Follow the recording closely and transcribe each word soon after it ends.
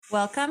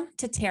Welcome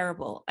to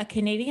Terrible, a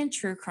Canadian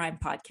true crime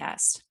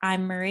podcast.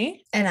 I'm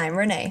Marie. And I'm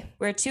Renee.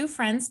 We're two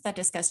friends that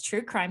discuss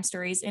true crime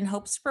stories in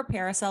hopes to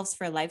prepare ourselves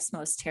for life's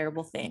most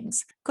terrible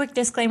things. Quick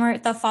disclaimer,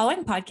 the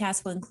following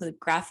podcast will include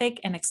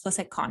graphic and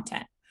explicit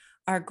content.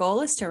 Our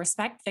goal is to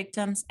respect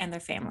victims and their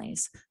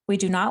families. We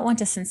do not want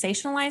to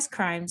sensationalize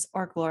crimes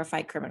or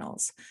glorify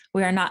criminals.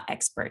 We are not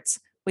experts.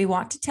 We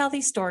want to tell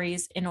these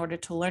stories in order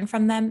to learn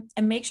from them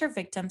and make sure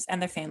victims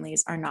and their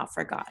families are not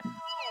forgotten.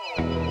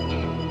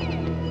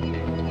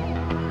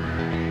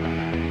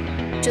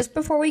 Just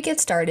before we get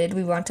started,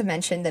 we want to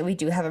mention that we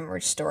do have a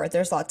merch store.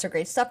 There's lots of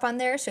great stuff on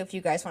there, so if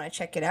you guys want to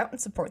check it out and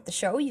support the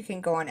show, you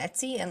can go on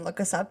Etsy and look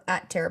us up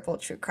at Terrible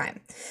True Crime.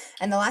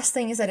 And the last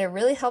thing is that it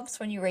really helps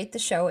when you rate the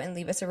show and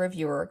leave us a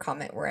review or a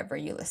comment wherever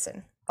you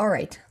listen. All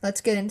right, let's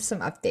get into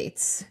some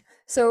updates.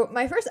 So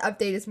my first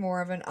update is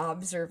more of an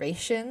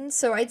observation.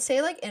 So I'd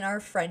say like in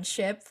our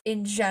friendship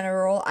in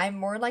general, I'm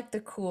more like the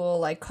cool,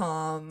 like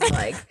calm,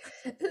 like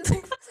Renee's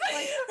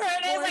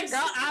like,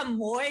 girl, I'm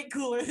way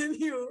cooler than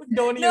you.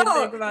 Don't even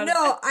think about it.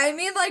 No, I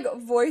mean like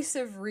voice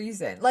of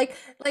reason. Like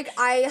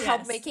I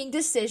help making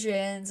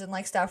decisions and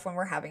like stuff when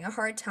we're having a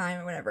hard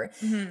time or whatever.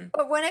 Mm-hmm.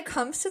 But when it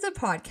comes to the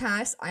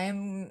podcast, I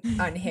am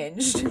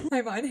unhinged.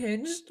 I'm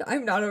unhinged.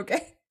 I'm not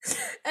okay.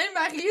 And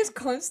Maggie is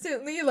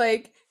constantly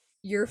like,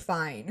 you're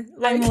fine.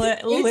 Like, I'm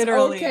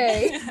literally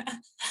okay.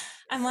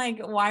 I'm like,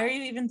 why are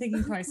you even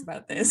thinking twice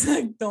about this?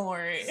 Like, don't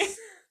worry.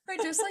 I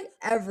just like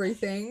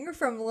everything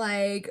from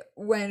like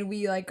when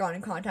we like got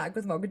in contact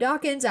with Mocha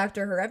Dawkins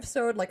after her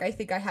episode. Like I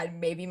think I had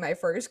maybe my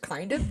first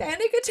kind of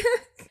panic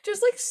attack.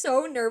 Just like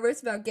so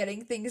nervous about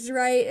getting things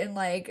right, and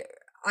like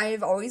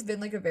I've always been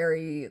like a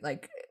very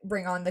like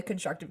bring on the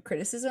constructive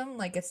criticism.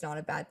 Like it's not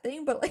a bad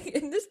thing, but like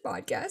in this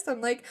podcast,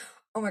 I'm like,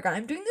 oh my god,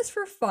 I'm doing this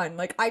for fun.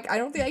 Like I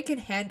don't think I can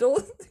handle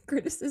the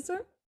criticism.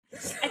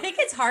 I think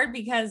it's hard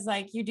because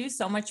like you do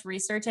so much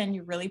research and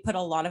you really put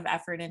a lot of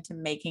effort into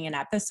making an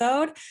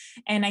episode.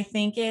 And I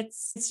think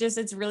it's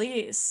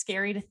really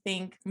scary to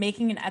think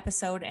making an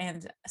episode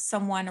and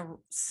someone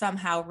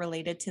somehow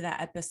related to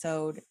that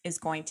episode is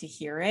going to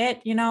hear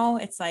it. You know,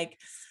 it's like,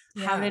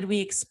 how did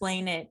we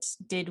explain it?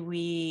 Did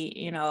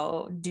we,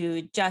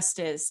 do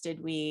justice? Did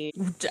we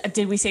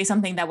say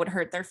something that would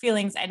hurt their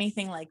feelings?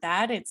 Anything like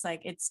that? It's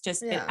like, it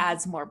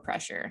adds more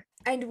pressure.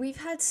 And we've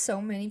had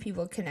so many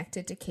people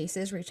connected to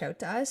cases reach out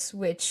to us,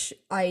 which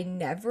I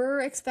never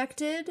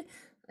expected,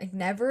 like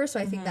never. So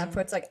I think that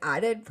puts like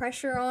added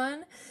pressure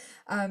on.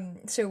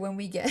 So when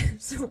we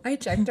I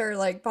checked our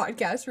like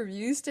podcast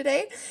reviews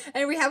today,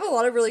 and we have a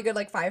lot of really good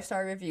like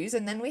 5-star reviews,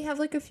 and then we have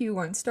like a few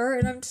 1-star,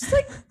 and I'm just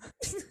like,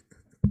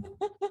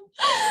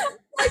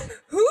 like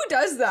who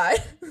does that?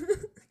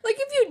 Like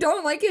if you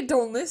don't like it,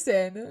 don't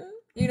listen,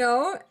 you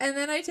know? And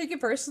then I take it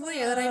personally,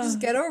 and then I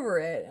just get over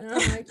it, and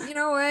I'm like, you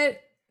know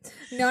what?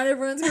 Not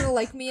everyone's gonna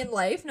like me in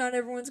life. Not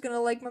everyone's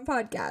gonna like my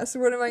podcast.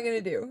 What am I gonna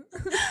do?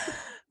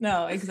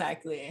 No,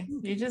 exactly.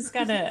 You just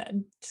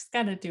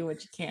gotta do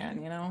what you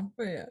can, you know?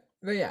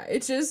 But yeah,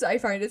 it's just, I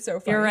find it so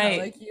funny. You're right.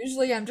 How, like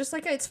usually I'm just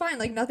like, it's fine.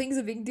 Like nothing's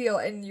a big deal.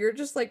 And you're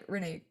just like,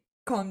 Renee,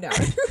 calm down.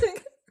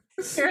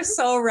 You're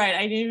so right.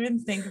 I didn't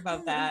even think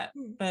about that.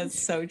 That's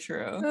so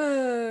true.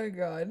 Oh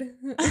god.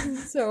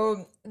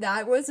 So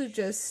that was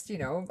just,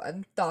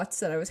 thoughts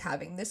that I was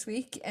having this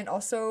week. And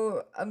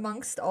also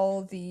amongst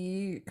all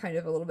the kind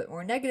of a little bit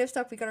more negative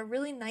stuff, we got a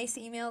really nice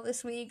email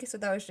this week. So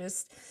that was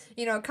just,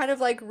 kind of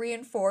like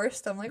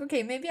reinforced. I'm like,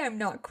 okay, maybe I'm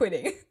not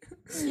quitting.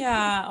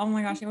 Yeah. Oh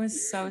my gosh, it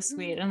was so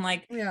sweet. And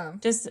like,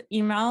 just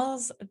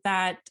emails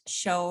that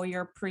show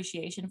your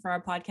appreciation for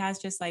our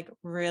podcast just like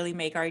really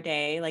make our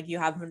day. Like you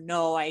have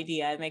no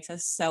idea. It makes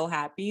us so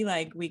happy.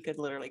 Like we could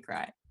literally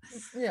cry.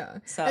 Yeah.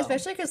 So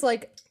especially because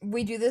like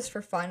we do this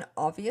for fun,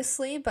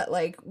 obviously, but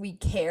like we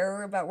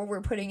care about what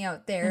we're putting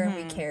out there, and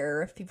we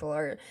care if people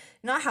are,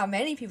 not how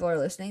many people are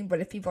listening, but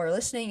if people are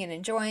listening and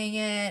enjoying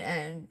it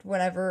and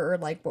whatever, or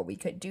like what we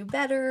could do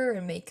better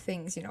and make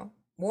things,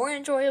 more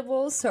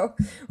enjoyable. So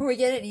when we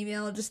get an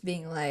email just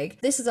being like,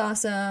 this is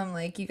awesome,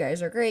 like you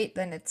guys are great,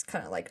 then it's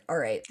kind of like, all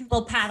right, a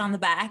little pat on the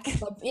back.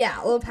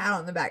 Yeah, a little pat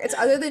on the back. It's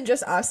other than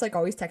just us like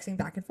always texting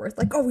back and forth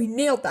like, oh, we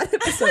nailed that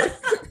episode.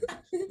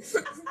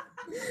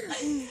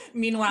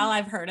 Meanwhile,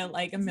 I've heard it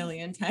like a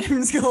million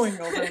times going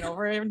over and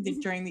over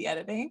during the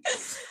editing.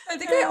 I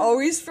think I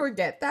always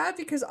forget that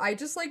because I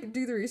just like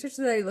do the research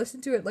that I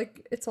listen to it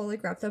like it's all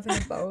like wrapped up in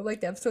a bow,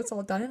 like the episode's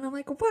all done, and I'm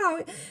like, wow,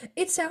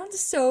 it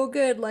sounds so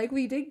good, like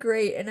we did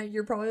great. And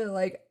you're probably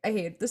like, I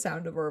hate the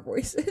sound of our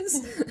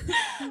voices.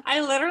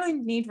 I literally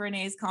need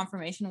Renee's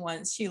confirmation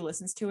once she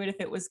listens to it if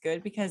it was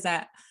good, because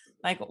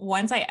like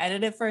once I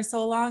edit it for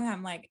so long,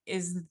 I'm like,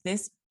 is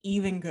this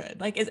even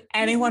good? Like, is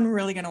anyone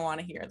really gonna want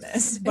to hear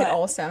this? But it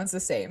all sounds the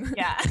same.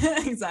 Yeah,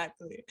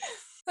 exactly.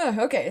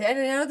 Okay, and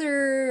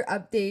another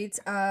update,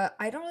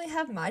 I don't really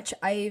have much.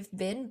 I've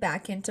been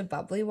back into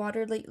bubbly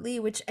water lately,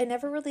 which I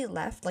never really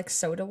left, like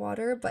soda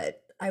water,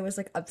 but I was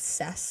like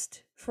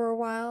obsessed for a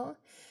while.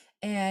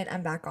 and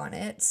I'm back on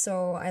it.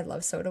 So I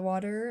love soda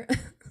water.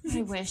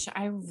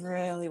 I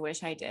really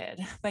wish I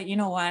did. But you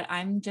know what?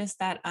 I'm just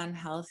that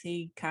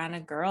unhealthy kind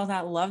of girl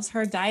that loves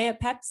her Diet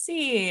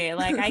Pepsi.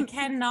 Like, I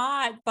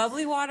cannot,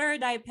 bubbly water,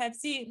 Diet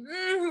Pepsi,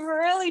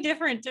 really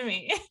different to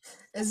me.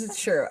 This is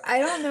true. I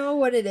don't know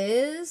what it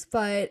is,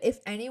 but if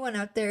anyone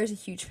out there is a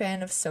huge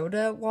fan of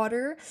soda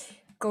water,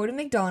 go to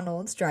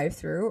McDonald's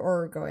drive-through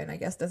or go in, I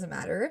guess doesn't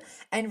matter,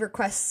 and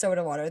request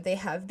soda water. They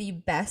have the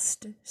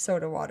best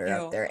soda water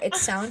out Ew. there. It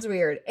sounds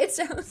weird. It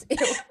sounds ew.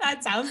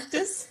 That sounds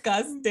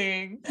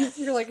disgusting.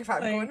 You're like, if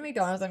I'm going to Like,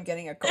 McDonald's, I'm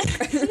getting a Coke.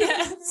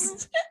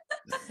 yes.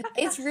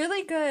 It's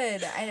really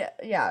good.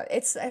 Yeah, I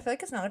feel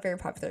like it's not a very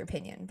popular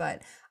opinion,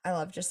 but I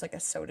love just like a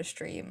soda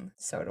stream,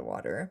 soda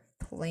water,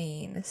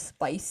 plain,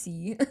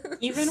 spicy.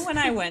 Even when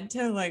I went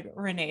to like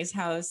Renee's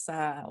house,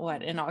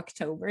 in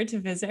October to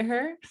visit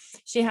her,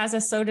 she has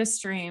a soda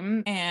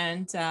stream,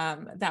 and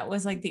that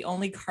was like the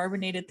only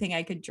carbonated thing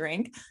I could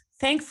drink.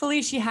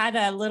 Thankfully, she had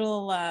a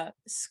little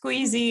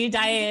squeezy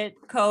Diet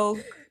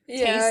Coke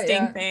Yeah, tasting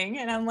yeah. thing,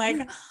 and I'm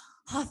like,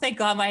 oh, thank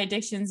God my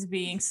addiction's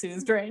being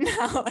soothed right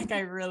now. Like,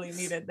 I really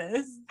needed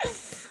this.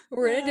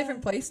 We're in a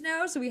different place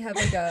now, so we have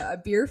like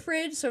a beer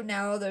fridge. So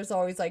now there's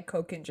always like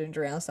Coke and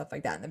ginger ale stuff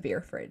like that in the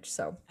beer fridge.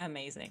 So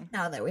Amazing.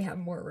 now that we have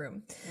more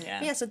room.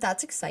 Yeah. Yeah, so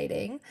that's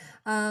exciting.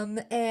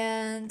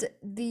 And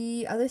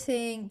the other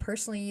thing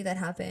personally that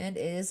happened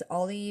is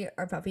Ollie,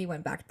 our puppy,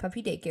 went back to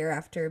puppy daycare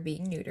after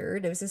being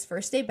neutered. It was his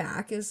first day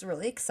back. It was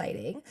really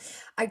exciting.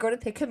 I go to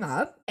pick him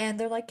up and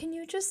they're like, "Can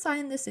you just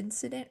sign this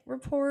incident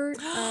report?"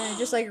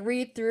 Just like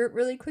read through it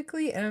really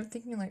quickly. And I'm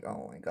thinking like,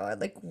 "Oh my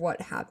God, like what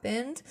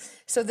happened?"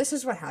 So this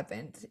is what happened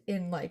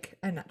in like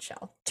a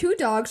nutshell. Two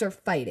dogs are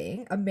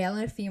fighting, a male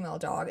and a female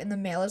dog, and the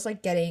male is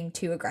like getting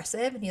too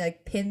aggressive and he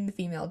like pinned the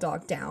female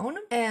dog down.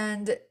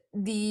 And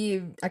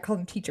I call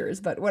them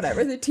teachers, but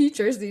whatever, the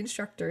teachers, the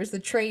instructors, the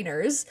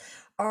trainers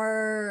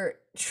are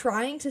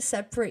trying to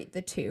separate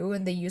the two,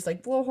 and they use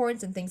like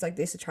blowhorns and things like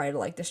this to try to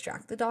like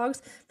distract the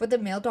dogs, but the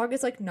male dog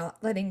is like not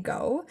letting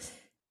go.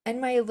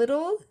 And my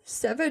little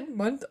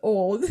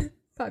 7-month-old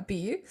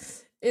puppy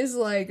is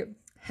like,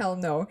 hell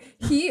no.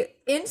 He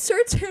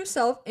inserts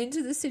himself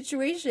into the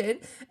situation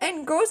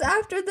and goes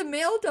after the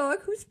male dog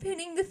who's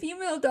pinning the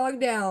female dog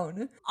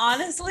down.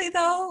 Honestly,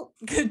 though,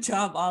 good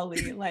job,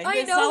 Ollie. Like, I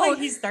it's not know. like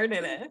he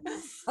started it.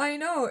 I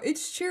know,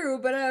 it's true,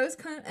 but I was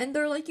kind of, and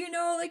they're like,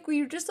 like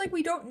we just like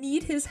we don't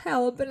need his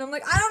help, and I'm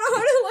like, I don't know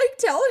how to like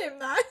tell him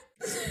that.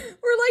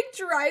 We're like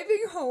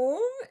driving home,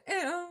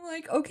 and I'm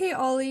like, okay,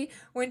 Ollie,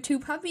 when two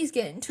puppies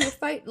get into a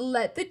fight,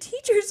 let the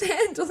teachers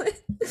handle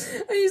it.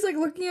 And he's like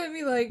looking at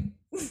me like,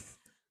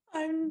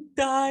 I'm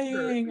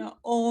dying.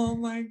 Oh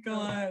my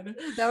God.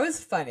 that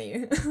was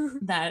funny.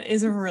 That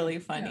is really Yeah.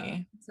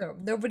 funny. So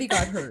nobody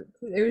got hurt.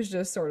 It was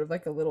just sort of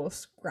like a little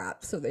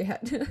scrap, so they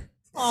had to they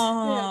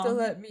have to Oh,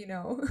 let me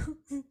know.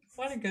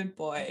 what a good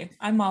boy.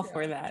 I'm all Yeah.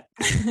 for that.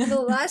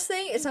 The last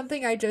thing is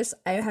something I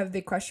have a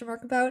big question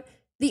mark about.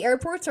 The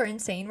airports are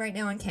insane right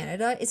now in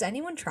Canada. Is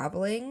anyone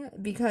traveling?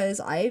 Because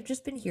I've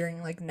just been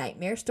hearing like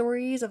nightmare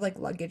stories of like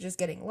luggage is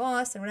getting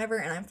lost and whatever,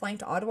 and I'm flying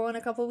to Ottawa in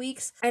a couple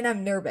weeks and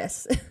I'm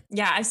nervous.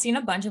 Yeah, I've seen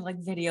a bunch of like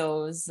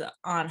videos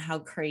on how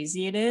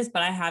crazy it is,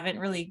 but I haven't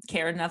really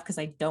cared enough because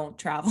I don't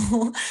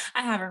travel.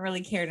 I haven't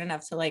really cared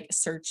enough to like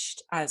search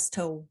as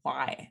to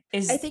why. I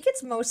think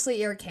it's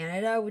mostly Air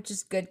Canada, which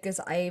is good because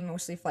I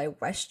mostly fly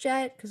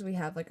WestJet because we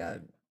have like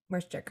a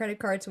WestJet credit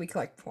card, so we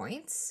collect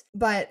points.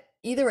 But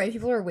either way,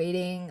 people are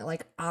waiting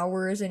like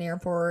hours in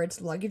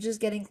airports. Luggage is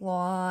getting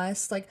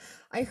lost. Like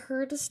I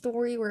heard a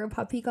story where a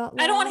puppy got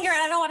lost. I don't want to hear it.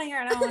 I don't want to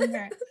hear it. I don't want to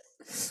hear it.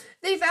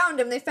 They found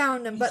him. They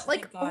found him. But Oh my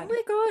like, oh God.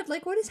 my God,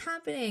 like what is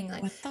happening?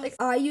 Like, What the like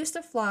I used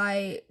to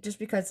fly just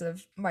because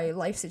of my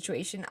life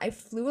situation. I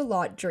flew a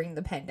lot during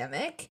the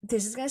pandemic.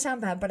 This is gonna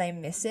sound bad, but I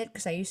miss it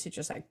because I used to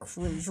just like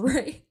cruise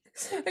right.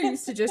 I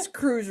used to just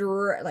cruise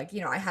like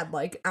I had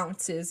like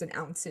ounces and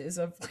ounces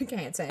of like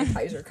hand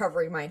sanitizer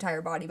covering my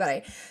entire body,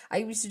 but I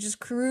used to just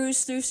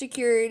cruise through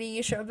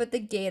security, show up at the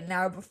gate an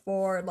hour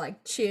before,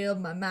 like chill,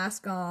 my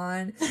mask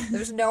on.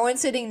 There's no one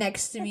sitting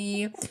next to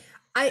me.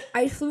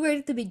 I flew right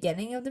at the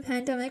beginning of the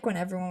pandemic when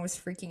everyone was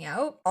freaking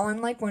out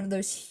on like one of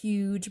those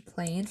huge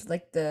planes with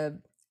like the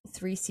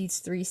three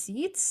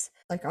seats,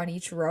 like on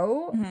each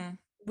row. Mhm.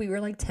 We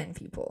were like 10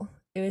 people.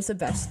 It was the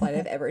best flight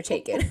I've ever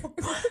taken.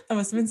 That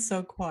must have been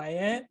so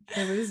quiet.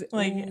 It was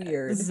Like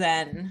weird.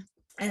 zen.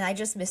 And I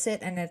just miss it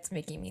and it's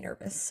making me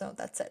nervous. So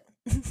that's it.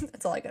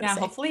 That's all I gotta Yeah,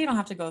 say. hopefully you don't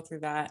have to go through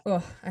that.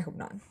 Oh, I hope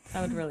not.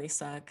 That would really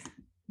suck.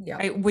 Yeah.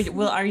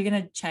 Are you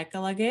gonna check the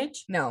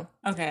luggage? No.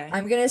 Okay.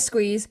 I'm gonna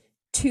squeeze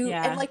two,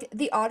 Yeah. and like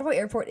the Ottawa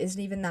airport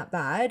isn't even that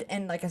bad,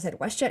 and like I said,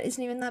 WestJet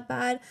isn't even that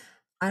bad.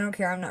 I don't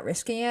care. I'm not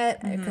risking it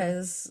Mhm.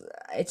 because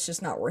it's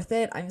just not worth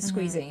it. I'm Mhm.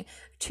 squeezing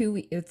 2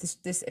 weeks.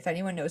 If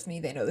anyone knows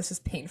me, they know this is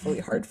painfully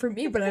hard for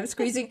me. But I'm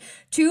squeezing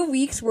 2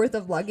 weeks worth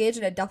of luggage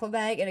in a duffel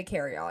bag and a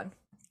carry-on.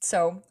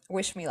 So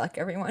wish me luck,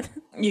 everyone.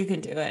 You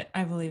can do it.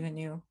 I believe in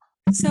you.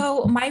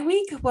 So my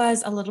week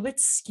was a little bit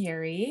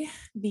scary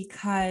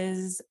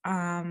because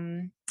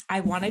I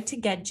wanted to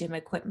get gym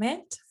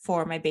equipment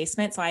for my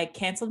basement. So I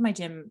canceled my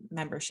gym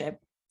membership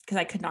because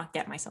I could not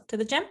get myself to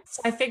the gym.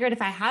 So I figured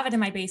if I have it in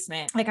my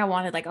basement, like I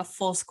wanted like a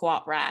full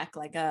squat rack,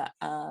 like a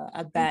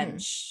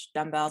bench,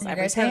 dumbbells, And you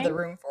guys have the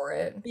everything. room for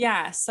it.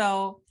 Yeah.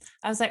 So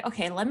I was like,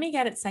 okay, let me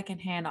get it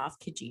secondhand off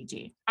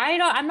Kijiji.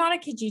 I'm not a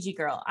Kijiji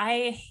girl.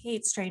 I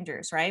hate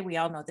strangers, right? We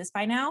all know this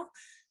by now.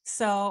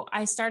 So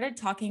I started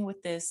talking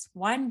with this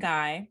one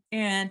guy,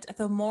 and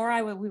the more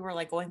we were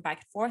like going back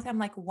and forth, I'm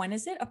like, when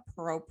is it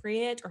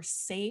appropriate or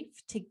safe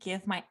to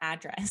give my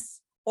address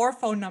or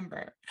phone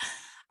number?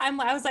 I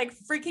was like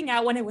freaking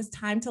out when it was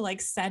time to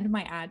like send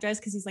my address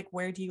because he's like,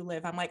 where do you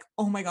live? I'm like,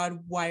 oh my God,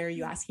 why are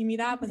you asking me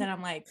that? But then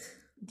I'm like,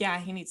 yeah,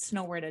 he needs to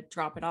know where to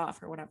drop it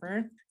off or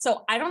whatever.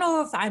 So I don't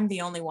know if I'm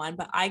the only one,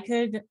 but I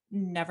could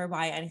never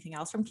buy anything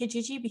else from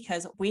Kijiji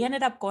because we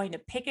ended up going to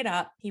pick it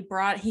up.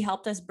 He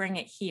helped us bring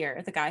it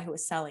here, the guy who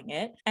was selling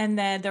it. And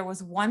then there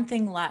was one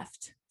thing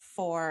left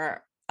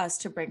for us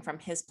to bring from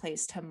his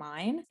place to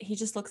mine. He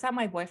just looks at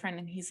my boyfriend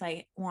and he's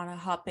like, want to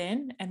hop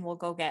in and we'll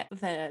go get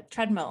the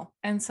treadmill.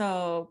 And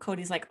so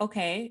Cody's like,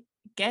 okay,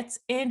 gets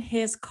in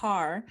his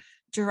car,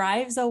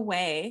 drives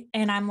away.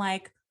 And I'm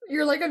like,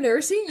 you're like, I've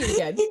never seen you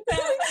again.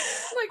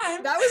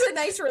 That was a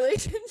nice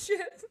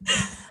relationship.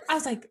 I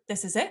was like,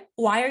 this is it.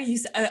 Why are you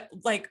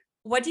like,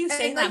 what do you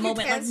say in that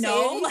moment? Like,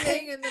 no,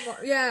 like,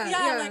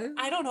 yeah. Like,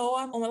 I don't know.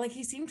 I'm like,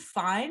 he seemed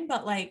fine,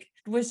 but like,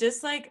 was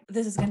just like,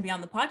 this is going to be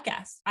on the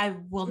podcast. I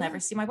will never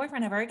see my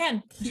boyfriend ever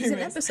again. He's an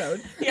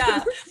episode.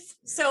 Yeah.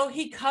 So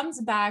he comes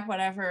back,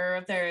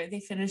 whatever,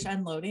 they finish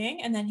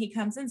unloading, and then he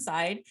comes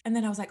inside, and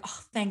then I was like, oh,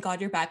 thank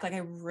God you're back. Like, I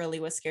really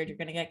was scared you're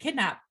going to get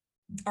kidnapped.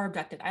 Or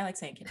abducted. I like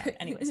saying kidnapped.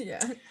 Anyways.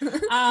 Yeah.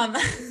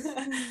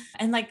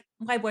 And like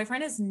my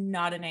boyfriend is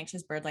not an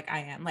anxious bird like I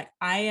am. Like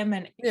I am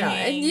an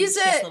and he's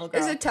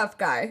a tough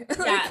guy.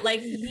 Yeah, like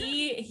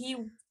he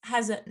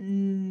has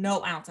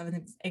no ounce of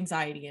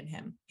anxiety in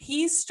him.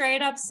 He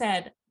straight up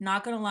said,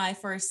 not gonna lie,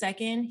 for a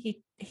second,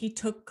 he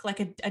took like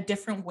a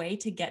different way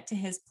to get to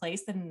his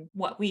place than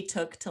what we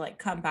took to like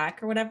come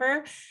back or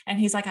whatever. And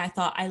he's like,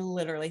 I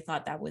literally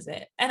thought that was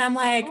it. And I'm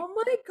like,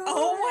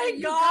 oh my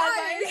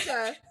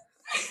God.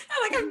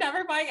 I'm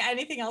never buying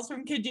anything else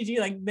from Kijiji.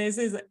 Like, this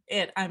is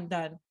it. I'm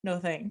done. No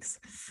thanks.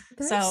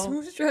 That's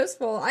so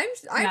stressful.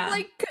 I'm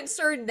like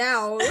concerned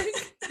now.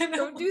 Like,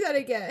 don't do that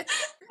again.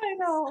 I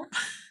know.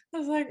 I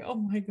was like, oh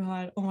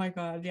my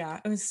God.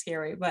 Yeah, it was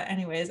scary. But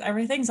anyways,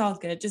 everything's all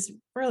good. Just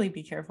really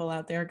be careful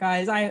out there,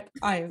 guys.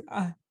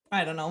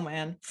 I don't know,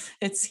 man.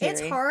 It's scary.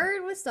 It's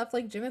hard with stuff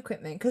like gym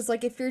equipment because,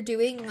 like, if you're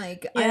doing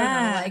like I don't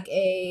know, like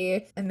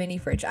a mini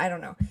fridge, I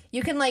don't know,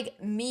 you can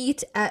like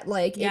meet at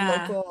like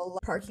a local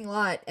parking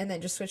lot and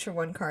then just switch from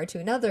one car to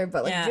another.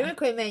 But like gym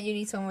equipment, you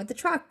need someone with the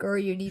truck or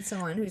you need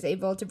someone who's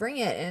able to bring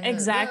it. And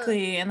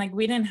exactly, and like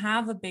we didn't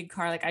have a big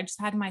car. Like I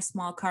just had my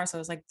small car, so I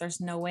was like, there's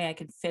no way I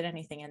could fit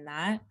anything in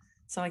that.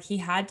 So like he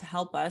had to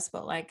help us,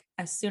 but like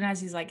as soon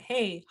as he's like,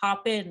 hey,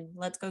 hop in,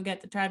 let's go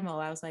get the treadmill,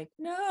 I was like,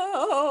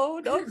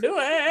 no, don't do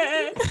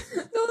it.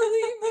 Don't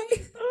leave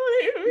me.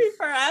 Don't leave me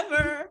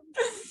forever.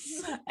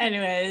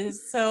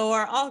 Anyways, so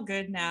we're all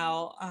good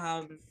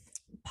now.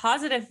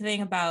 Positive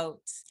thing about,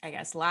 I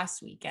guess,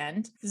 last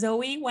weekend,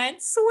 Zoe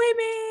went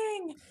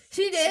swimming.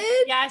 She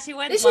did? Yeah, she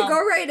went. Did she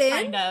go right in?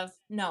 Kind of.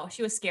 No,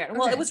 she was scared. Okay.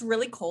 Well, it was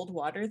really cold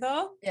water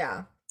though.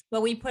 Yeah.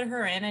 But we put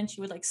her in and she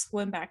would like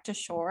swim back to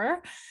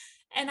shore.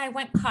 And I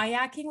went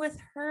kayaking with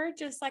her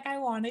just like I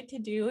wanted to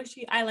do.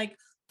 I like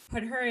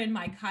put her in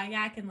my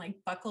kayak and like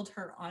buckled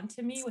her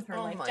onto me with her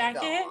life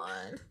jacket.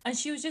 God. And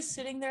she was just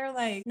sitting there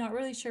like not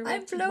really sure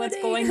what's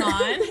going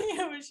on.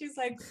 Yeah, but she's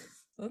like,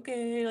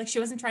 okay. Like she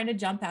wasn't trying to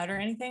jump out or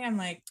anything. I'm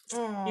like,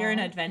 you're an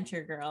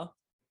adventure girl.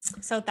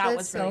 So that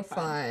was really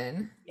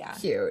fun. Yeah.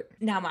 Cute.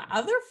 Now, my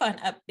other fun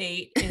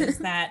update is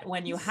that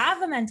when you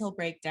have a mental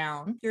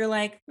breakdown, you're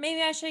like,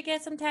 maybe I should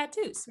get some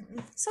tattoos.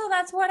 So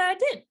that's what I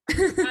did.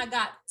 I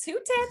got 2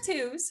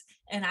 tattoos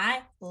and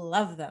I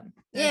love them.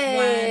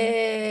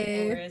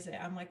 Yay. Where is it?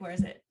 I'm like, where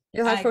is it?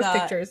 You'll have post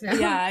pictures now.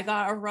 Yeah, I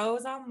got a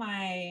rose on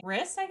my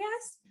wrist, I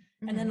guess.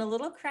 And then a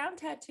little crown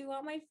tattoo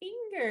on my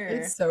finger.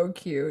 It's so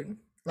cute.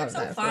 Love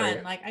that. So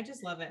fun. Like, I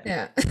just love it.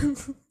 Yeah.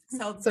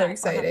 So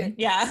exciting.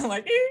 Yeah. I'm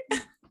like,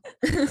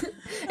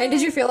 and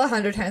did you feel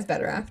 100 times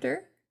better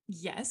after?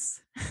 Yes.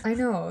 I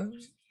know.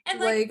 And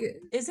like,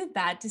 is it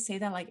bad to say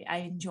that like I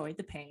enjoyed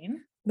the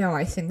pain? No,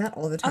 I think that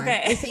all the time.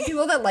 Okay. I think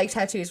people that like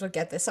tattoos would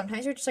get this.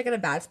 Sometimes you're just like in a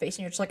bad space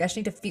and you're just like, I just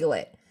need to feel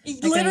it.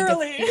 Like,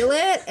 literally. I need to feel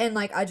it and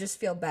like I just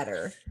feel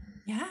better.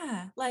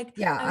 Yeah. Like,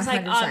 yeah, I was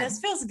 100%. Like, oh, this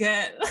feels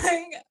good.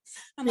 Like,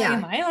 I'm like,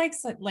 am I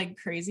like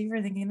crazy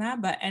for thinking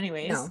that? But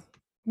anyways,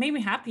 made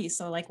me happy.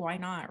 So like, why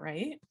not?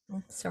 Right?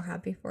 I'm so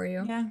happy for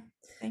you. Yeah.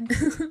 Thank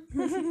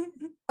you.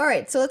 All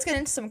right, so let's get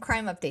into some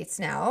crime updates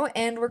now.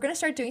 And we're going to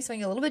start doing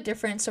something a little bit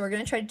different. So we're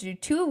going to try to do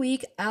 2 a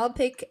week. I'll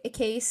pick a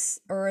case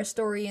or a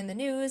story in the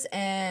news,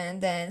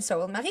 and then so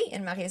will Marie.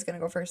 And Marie is going to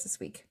go first this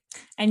week.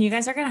 And you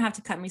guys are going to have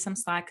to cut me some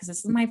slack because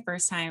this is my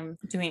first time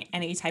doing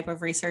any type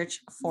of research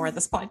for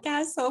this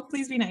podcast. So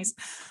please be nice.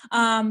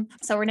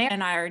 So Renee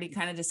and I already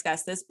kind of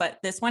discussed this, but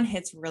this one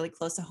hits really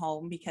close to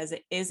home because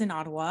it is in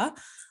Ottawa.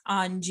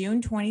 On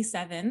June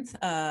 27th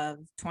of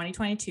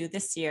 2022,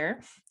 this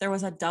year, there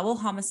was a double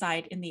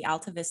homicide in the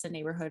Alta Vista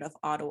neighborhood of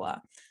Ottawa.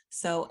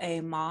 So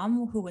a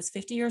mom who was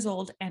 50 years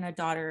old and a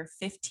daughter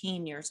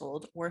 15 years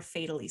old were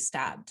fatally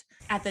stabbed.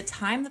 At the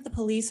time that the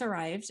police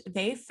arrived,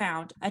 they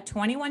found a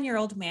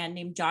 21-year-old man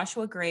named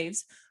Joshua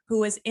Graves, who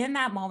was in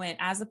that moment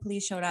as the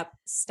police showed up,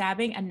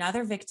 stabbing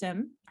another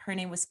victim. Her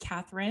name was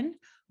Catherine,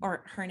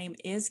 or her name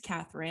is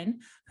Catherine,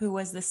 who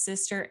was the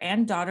sister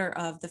and daughter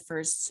of the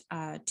first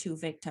 2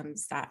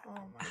 victims that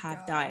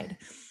have died.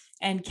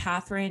 And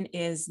Catherine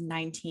is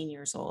 19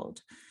 years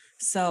old.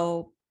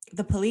 So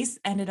the police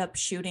ended up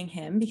shooting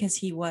him because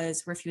he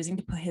was refusing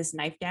to put his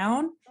knife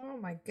down. Oh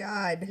my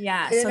God.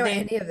 Yeah. I didn't know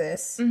any of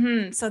this.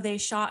 So they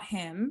shot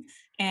him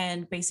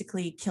and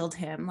basically killed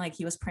him. Like,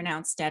 he was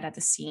pronounced dead at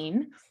the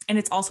scene. And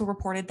it's also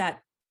reported that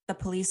the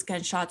police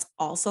gunshots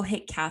also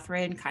hit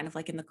Catherine kind of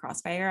like in the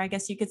crossfire, I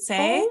guess you could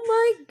say.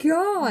 Oh my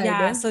God.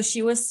 Yeah. So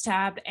she was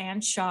stabbed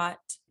and shot,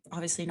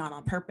 obviously not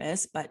on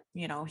purpose, but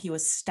you know, he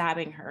was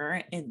stabbing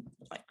her and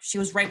like she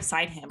was right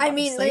beside him. I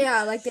mean, obviously.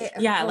 yeah, like they,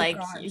 yeah, oh like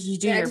God. you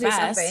do They had your to do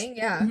best. something,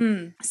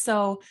 yeah.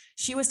 So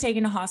she was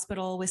taken to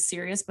hospital with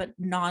serious but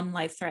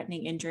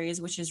non-life-threatening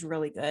injuries, which is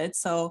really good.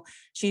 So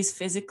she's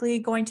physically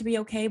going to be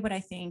okay, but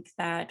I think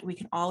that we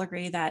can all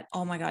agree that,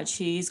 oh my God,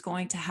 she's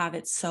going to have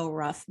it so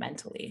rough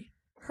mentally.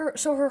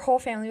 So her whole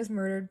family was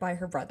murdered by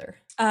her brother.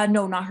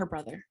 No, not her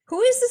brother.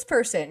 Who is this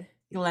person?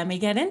 Let me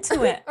get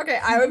into it. Okay,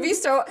 I would be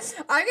so.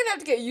 I'm gonna have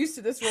to get used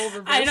to this role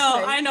reverse. I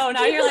know.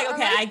 Now you're like,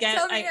 okay, I get.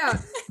 Tell me now,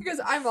 because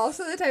I'm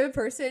also the type of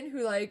person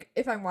who, like,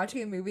 if I'm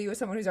watching a movie with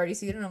someone who's already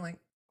seen it, and I'm like,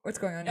 what's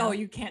going on now? Oh,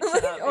 you can't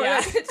shut up. Oh, yeah.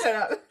 I can't shut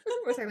up.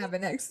 What's gonna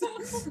happen next?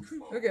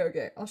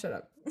 Okay, I'll shut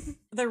up.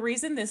 The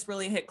reason this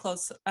really hit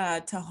close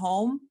to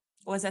home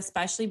was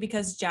especially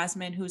because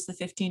Jasmine, who's the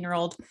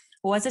 15-year-old,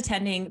 was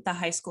attending the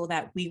high school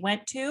that we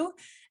went to,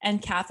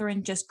 and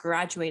Catherine just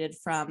graduated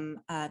from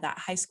that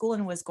high school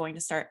and was going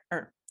to start,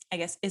 or I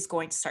guess is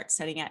going to start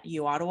studying at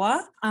U Ottawa.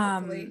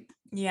 Hopefully.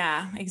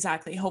 Yeah,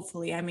 exactly.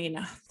 Hopefully. I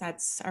mean,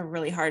 that's a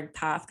really hard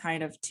path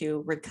kind of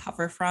to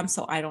recover from.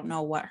 So I don't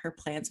know what her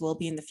plans will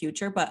be in the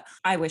future, but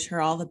I wish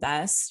her all the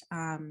best.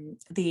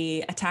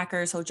 The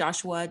attacker, so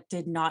Joshua,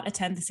 did not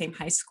attend the same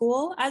high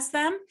school as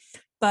them,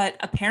 but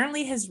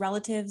apparently his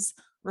relatives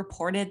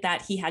reported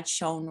that he had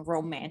shown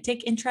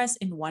romantic interest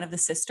in one of the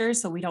sisters.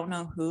 So we don't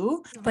know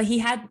who, but he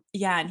had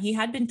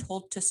been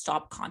told to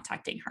stop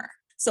contacting her.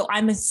 So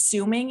I'm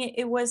assuming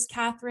it was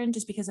Catherine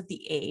just because of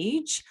the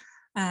age.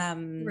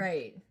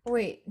 Right.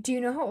 Wait, do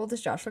you know how old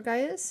this Joshua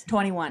guy is?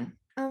 21.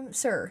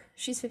 Sir,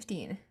 she's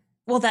 15.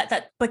 Well,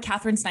 but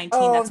Catherine's 19.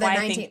 Oh, that's why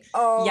 19. I think.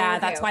 Oh, yeah, okay,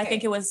 that's why I okay.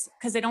 think it was,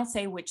 because they don't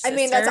say which sister. I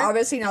mean, that's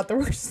obviously not the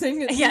worst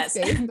thing. Yes,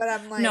 but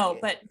I'm like, no,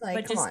 but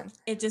come just on.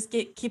 it just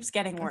keeps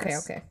getting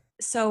worse. Okay.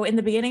 So in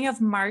the beginning of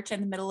March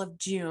and the middle of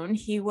June,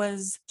 he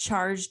was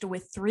charged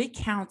with 3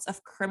 counts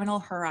of criminal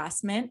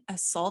harassment,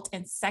 assault,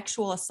 and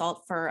sexual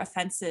assault for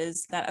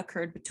offenses that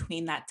occurred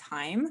between that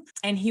time.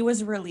 And he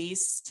was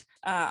released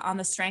on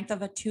the strength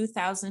of a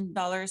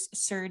 $2,000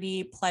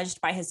 surety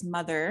pledged by his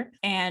mother,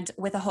 and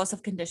with a host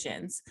of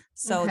conditions.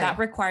 So that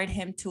required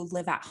him to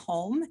live at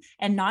home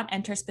and not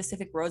enter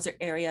specific roads or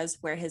areas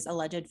where his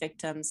alleged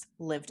victims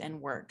lived and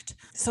worked.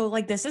 So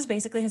like, this is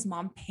basically his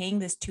mom paying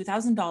this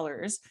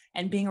 $2,000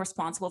 and being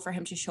responsible for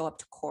him to show up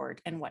to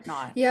court and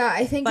whatnot. Yeah,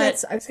 I think I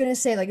was gonna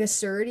say, like, a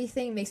surety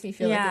thing makes me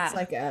feel like it's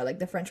like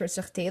the French word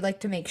sûreté, like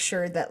to make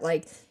sure that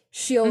like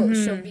she'll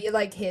be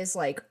like his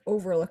like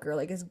overlooker,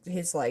 like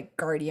his like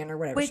guardian or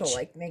whatever. She'll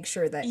like make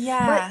sure that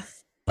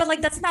but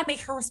like, doesn't that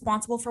make her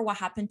responsible for what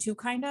happened too,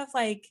 kind of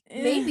like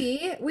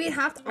maybe I'd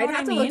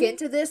have to look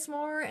into this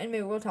more, and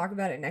maybe we'll talk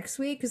about it next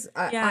week, because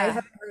I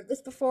haven't heard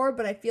this before,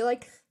 but I feel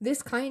like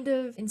this kind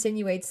of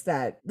insinuates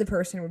that the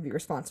person would be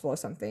responsible for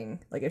something,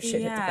 like if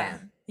shit hit the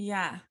fan.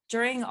 Yeah.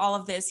 During all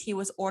of this, he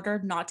was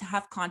ordered not to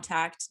have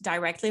contact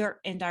directly or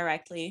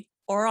indirectly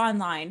or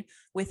online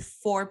with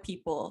 4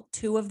 people,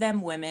 2 of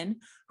them women,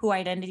 who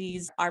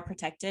identities are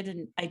protected.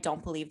 And I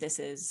don't believe this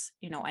is,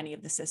 any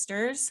of the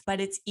sisters, but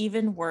it's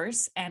even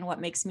worse. And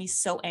what makes me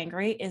so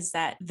angry is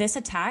that this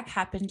attack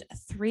happened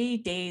 3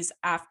 days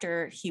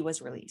after he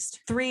was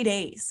released. 3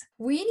 days.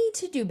 We need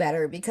to do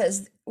better,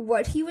 because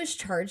what he was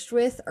charged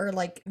with are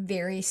like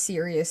very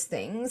serious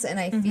things. And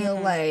I feel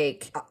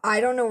like, I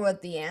don't know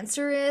what the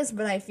answer is,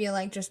 but I feel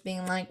like just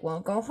being like, well,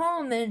 go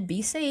home and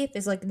be safe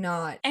is like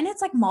not. And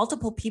it's like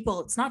multiple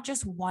people. It's not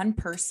just one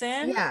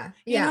person. Yeah.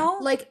 You know?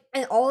 Like,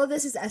 and all of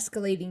this is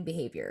escalating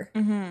behavior.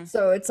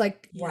 So it's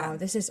like, wow,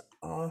 this is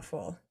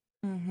awful.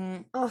 Mm-hmm.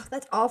 Oh,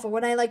 that's awful.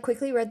 When I like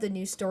quickly read the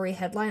news story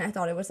headline, I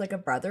thought it was like a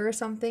brother or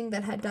something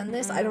that had done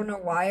this. I don't Mm-mm. know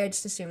why. I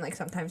just assume like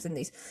sometimes in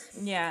these,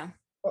 Yeah.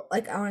 well,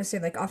 like I want to say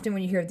like often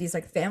when you hear of these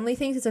like family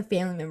things, it's a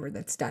family member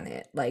that's done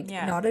it. Like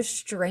Yeah. not a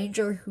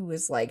stranger who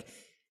is like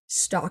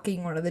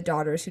stalking one of the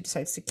daughters who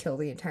decides to kill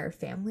the entire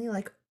family.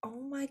 Like, oh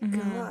my Hmm.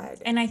 God.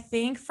 And I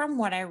think from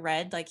what I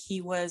read, like he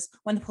was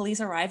when the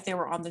police arrived, they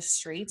were on the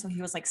street, so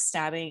he was like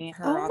stabbing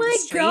her Oh on the my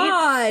street.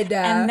 And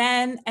God.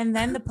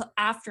 then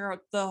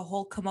after the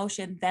whole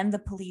commotion, then the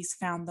police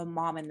found the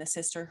mom and the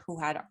sister who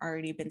had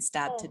already been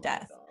stabbed Oh to my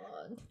death.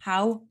 God.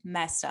 How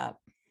messed up.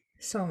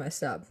 So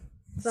messed up.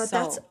 That's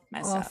So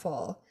messed up.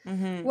 awful.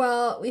 Hmm.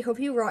 Well, we hope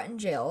you rot in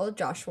jail,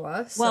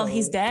 Joshua. Well,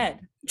 he's So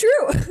dead.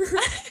 true.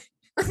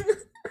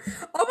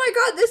 Oh my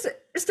God, this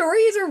story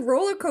is a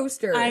roller I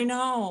coaster.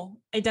 know.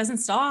 It doesn't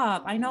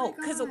stop. I Oh my know.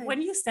 Because God.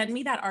 when you sent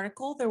me that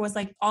article, there was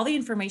like all the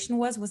information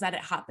was that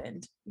it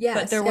happened. But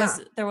Yes,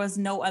 yeah. there was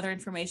no other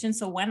information.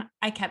 So when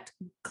I kept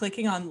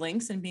clicking on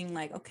links and being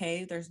like,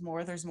 okay, there's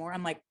more.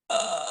 I'm like,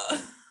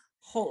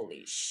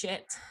 holy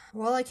shit.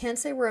 Well, I can't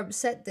say we're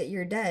upset that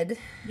you're dead.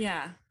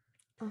 Yeah.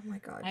 Oh my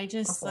God, I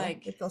just awful.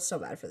 like, I feel so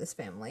bad for this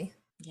family.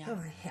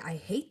 Oh, yeah. I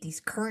hate these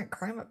current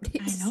crime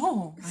updates. I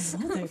know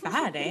they're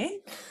bad, eh?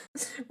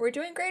 We're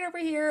doing great over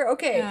here.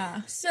 Okay,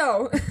 Yeah.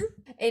 so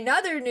in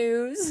other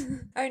news,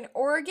 an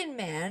Oregon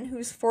man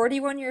who's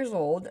 41 years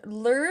old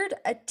lured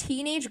a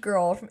teenage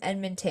girl from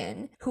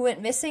Edmonton who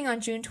went missing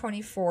on June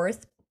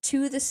 24th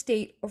to the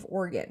state of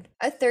Oregon.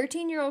 A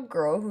 13-year-old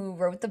girl who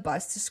rode the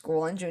bus to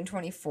school on June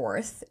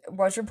 24th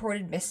was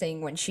reported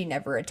missing when she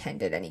never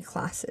attended any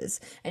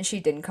classes and she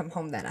didn't come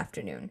home that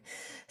afternoon.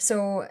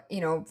 So,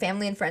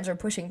 family and friends were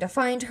pushing to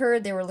find her.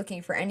 They were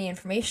looking for any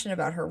information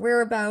about her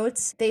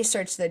whereabouts. They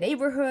searched the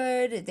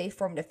neighborhood. They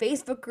formed a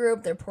Facebook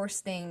group. They're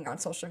posting on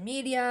social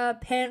media,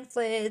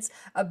 pamphlets,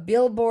 a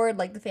billboard.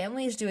 Like the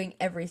family is doing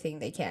everything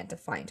they can to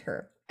find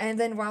her. And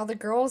then while the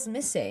girl's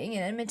missing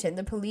in Edmonton,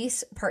 the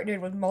police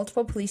partnered with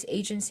multiple police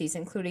agencies,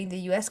 including the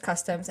U.S.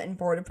 Customs and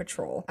Border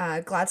Patrol,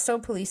 Gladstone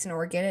Police in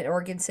Oregon, and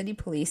Oregon City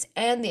Police,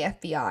 and the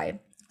FBI.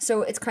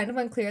 So it's kind of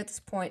unclear at this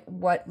point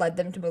what led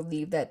them to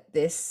believe that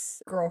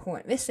this girl who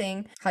went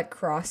missing had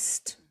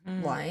crossed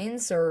Mm.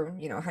 lines or,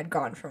 had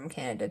gone from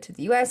Canada to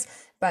the US,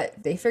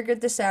 but they figured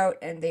this out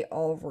and they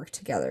all worked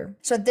together.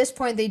 So at this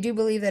point, they do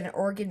believe that an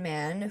Oregon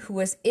man who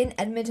was in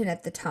Edmonton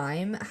at the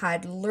time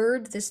had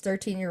lured this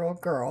 13-year-old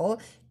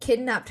girl,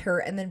 kidnapped her,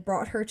 and then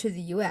brought her to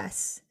the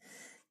US.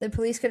 The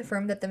police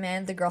confirmed that the man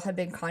and the girl had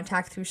been in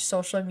contact through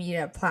social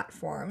media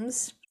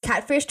platforms.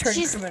 Catfish turned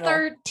She's criminal.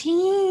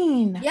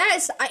 13.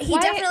 Yes, he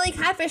Why? definitely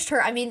catfished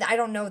her. I mean, I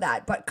don't know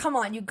that, but come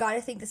on, you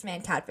gotta think this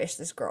man catfished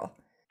this girl.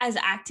 As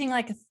acting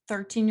like a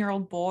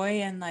 13-year-old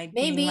boy and like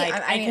being Maybe. like,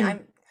 I mean, I'm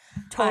I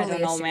don't totally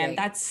know, man. assuming.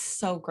 That's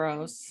so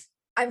gross.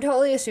 I'm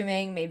totally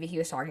assuming maybe he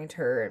was talking to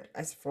her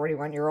as a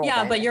 41-year-old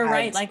Yeah, and but you're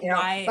right. had, Like,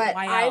 but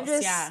why I'm else?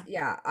 just,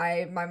 Yeah.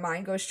 yeah, my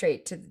mind goes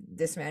straight to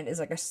this man is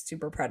like a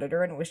super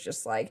predator and was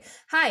just like,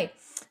 hi,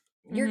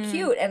 you're Mm-hmm.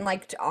 cute, and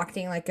like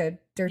acting like a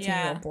 13-year-old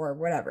Yeah. boy or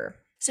whatever.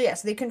 So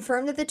yes, they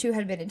confirmed that the two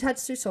had been in touch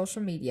through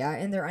social media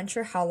and they're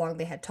unsure how long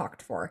they had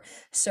talked for.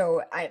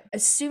 So I'm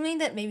assuming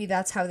that maybe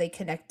that's how they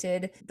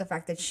connected the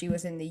fact that she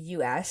was in the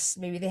US.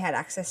 Maybe they had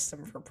access to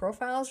some of her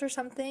profiles or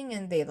something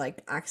and they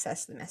like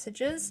accessed the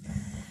messages.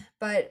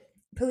 But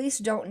police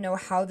don't know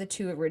how the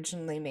two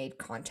originally made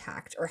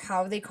contact or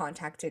how they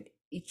contacted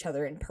each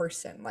other in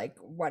person, like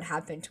what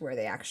happened to where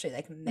they actually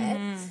like met.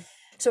 Mm-hmm.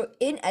 So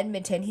in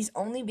Edmonton, he's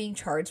only being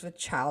charged with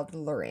child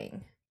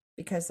luring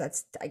because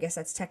I guess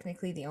that's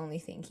technically the only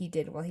thing he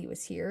did while he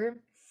was here.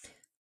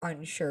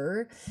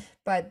 Unsure,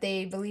 but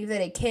they believe that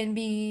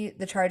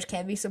the charge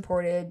can be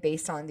supported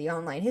based on the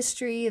online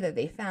history that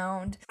they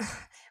found.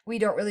 We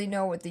don't really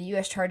know what the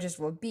US charges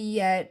will be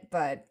yet,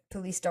 but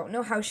police don't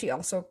know how she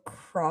also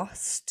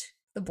crossed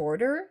the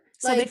border.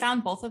 So they Like,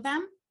 found both of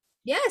them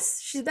yes,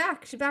 she's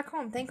back. She's back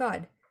home, thank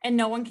God. and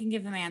no one can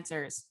give them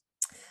answers.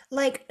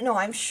 Like, no,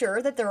 I'm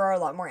sure that there are a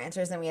lot more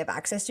answers than we have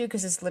access to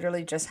because this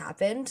literally just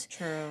happened.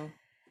 True.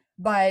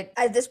 But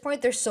at this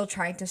point, they're still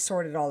trying to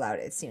sort it all out,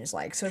 it seems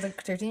like. So the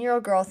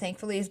 13-year-old girl,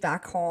 thankfully, is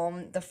back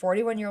home. The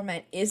 41-year-old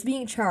man is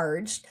being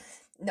charged.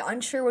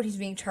 Unsure what he's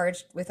being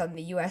charged with on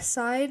the US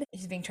side.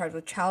 He's being charged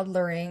with child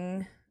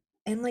luring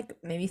and, like,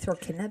 maybe throw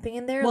kidnapping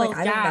in there. Like, Well,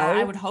 I don't yeah, I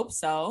know. would hope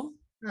so.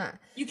 Huh.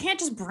 You can't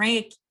just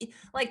bring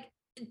like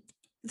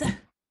the,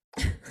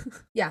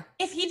 Yeah.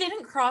 if he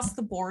didn't cross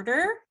the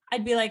border,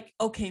 I'd be like,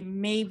 okay,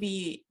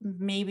 maybe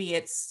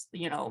it's,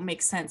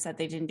 makes sense that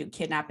they didn't do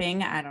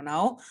kidnapping. I don't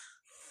know.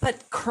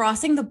 But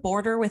crossing the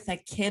border with a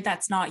kid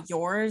that's not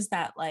yours,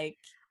 that like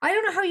I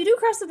don't know how you do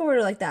cross the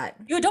border like that.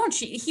 you don't,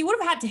 he would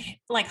have had to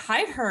like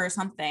hide her or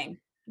something.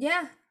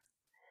 Yeah.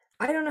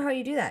 I don't know how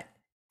you do that.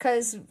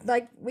 Because,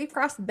 like, we've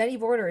crossed many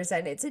borders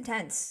and it's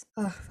intense.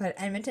 Ugh, but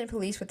Edmonton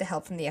police, with the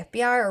help from the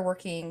FBI, are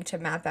working to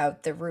map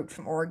out the route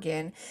from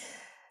Oregon,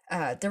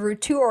 the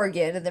route to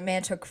Oregon that the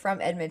man took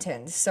from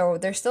Edmonton. So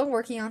they're still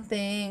working on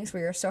things.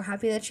 We are so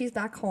happy that she's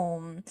back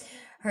home.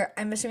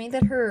 I'm assuming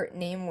that her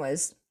name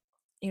was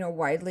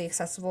widely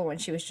accessible when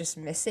she was just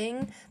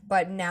missing,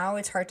 but now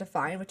it's hard to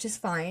find, which is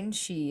fine.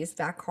 She is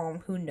back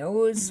home. Who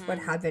knows what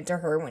Mhm. happened to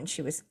her when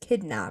she was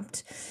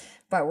kidnapped?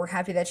 But we're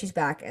happy that she's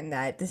back and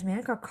that this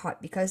man got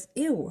caught because,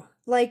 ew,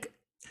 like,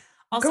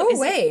 Also, go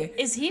away.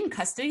 is he in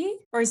custody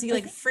or is he I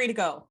like think free to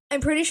go? I'm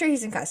pretty sure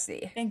he's in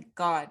custody. Thank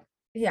God.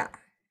 Yeah,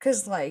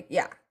 because like,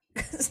 yeah,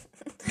 'cause,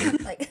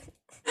 like,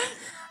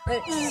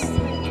 it's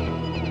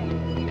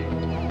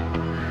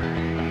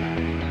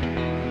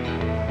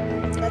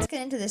Let's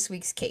get into this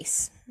week's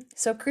case.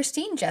 So,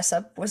 Christine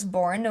Jessop was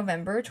born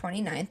November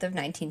 29th of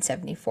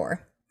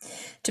 1974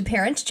 to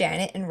parents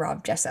Janet and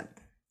Rob Jessop.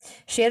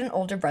 She had an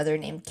older brother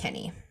named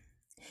Kenny.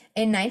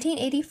 In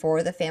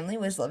 1984, the family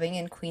was living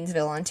in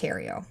Queensville,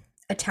 Ontario,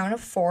 a town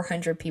of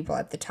 400 people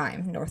at the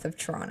time, north of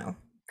Toronto.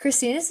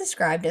 Christine is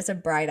described as a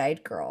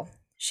bright-eyed girl.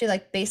 She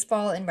liked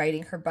baseball and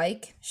riding her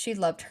bike. She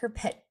loved her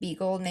pet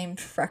beagle named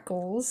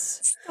Freckles.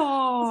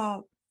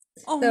 Stop.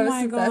 Oh That was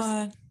my the best,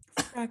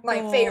 God.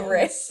 my favorite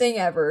Freckles. thing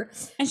ever.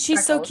 And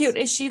she's so cute.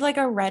 Freckles. Is she like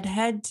a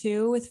redhead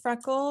too with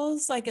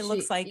freckles? Like it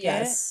looks like it.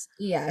 Yes,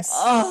 yes.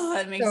 Oh,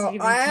 it makes it So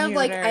even I have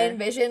I cuter.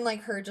 envision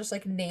like her just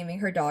like naming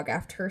her dog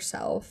after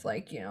herself,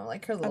 like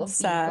like her little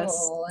Obsessed.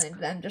 beagle, and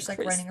them just like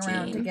running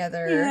around Christine.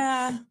 together.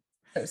 Yeah.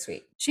 So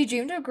sweet. She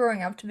dreamed of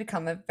growing up to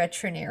become a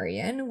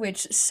veterinarian,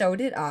 which so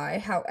did I.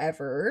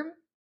 However,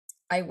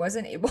 I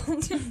wasn't able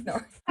to. No.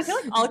 I feel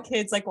like all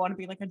kids like want to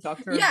be like a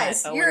doctor or vet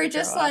Yes, though when you're they grow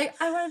just up.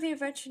 like, I want to be a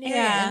veterinarian.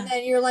 And Yeah.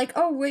 then you're like,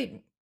 oh,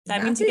 wait,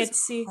 That means math you is get to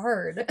see.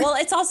 hard. Well,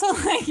 it's also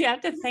like you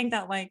have to think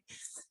that like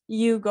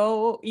you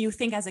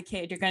think as a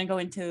kid you're going to go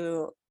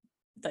into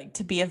like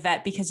to be a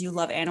vet because you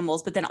love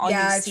animals, but then all you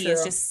Yeah, see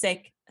is true. just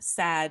sick,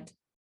 sad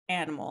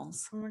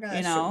animals, Oh my god,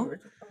 you that's true. know?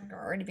 Oh my god,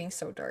 already being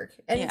so dark.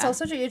 And it's Yeah.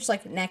 also just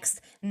like next,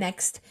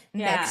 next,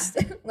 Yeah. next.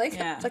 Like it's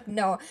Yeah. like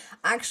no.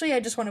 Actually, I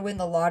just want to win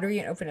the lottery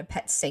and open a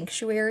pet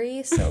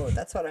sanctuary, so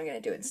that's what I'm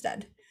gonna do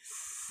instead.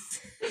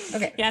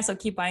 Okay. Yeah. So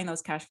keep buying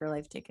those Cash for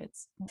Life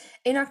tickets.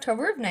 In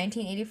October of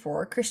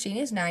 1984, Christine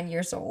is 9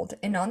 years old,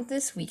 and on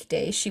this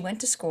weekday, she went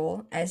to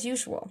school as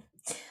usual.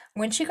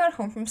 When she got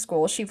home from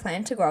school, she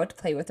planned to go out to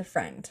play with a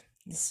friend.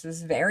 This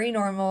was very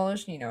normal.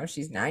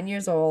 She's 9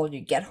 years old. You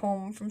get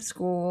home from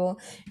school,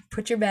 you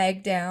put your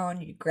bag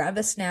down, you grab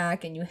a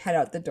snack, and you head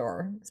out the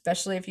door,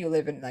 especially if you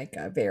live in like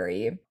a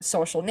very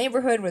social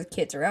neighborhood where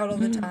kids are out all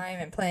the Mhm. time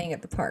and playing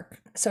at the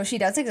park. So she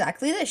does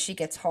exactly this. She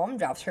gets home,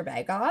 drops her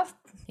bag off,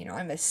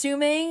 I'm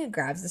assuming,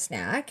 grabs the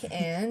snack,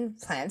 and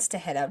plans to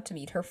head out to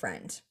meet her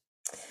friend.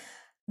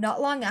 Not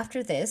long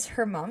after this,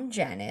 her mom,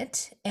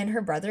 Janet, and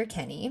her brother,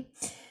 Kenny,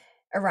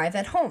 arrive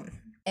at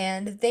home,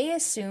 and they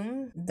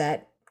assume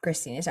that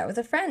Christine is out with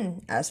a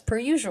friend, as per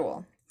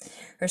usual.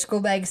 Her school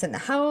bag's in the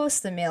house,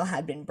 the mail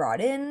had been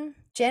brought in.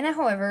 Janet,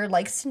 however,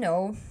 likes to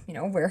know,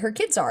 where her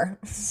kids are.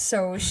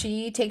 So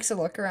she takes a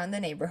look around the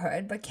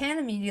neighborhood, but can't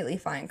immediately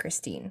find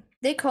Christine.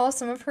 They call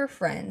some of her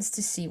friends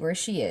to see where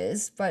she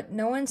is, but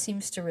no one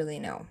seems to really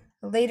know.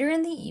 Later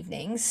in the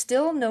evening,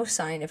 still no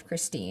sign of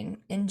Christine,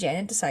 and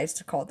Janet decides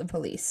to call the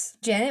police.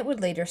 Janet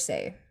would later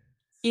say,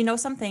 You know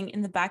something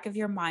in the back of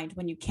your mind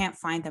when you can't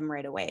find them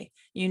right away.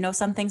 You know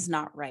something's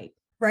not right.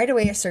 right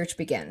away, a search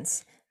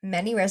begins.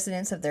 Many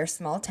residents of their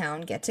small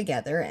town get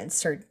together and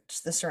search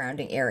the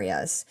surrounding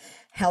areas.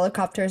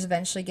 Helicopters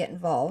eventually get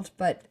involved,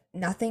 but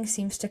nothing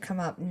seems to come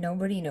up.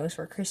 Nobody knows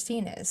where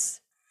Christine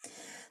is.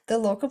 The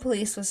local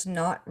police was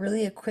not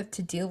really equipped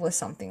to deal with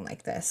something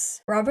like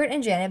this. Robert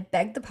and Janet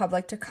begged the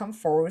public to come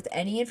forward with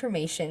any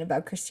information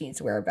about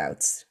Christine's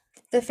whereabouts.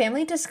 The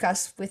family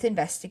discussed with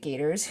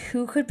investigators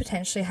who could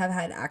potentially have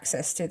had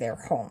access to their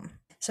home.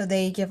 So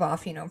they give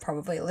off,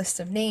 probably a list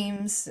of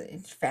names,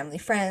 family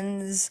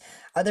friends,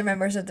 other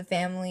members of the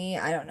family,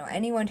 I don't know,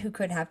 anyone who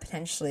could have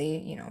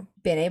potentially,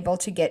 been able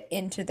to get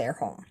into their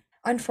home.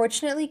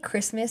 Unfortunately,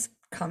 Christmas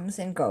comes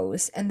and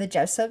goes, and the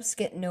Jessops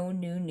get no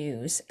new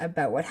news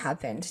about what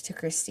happened to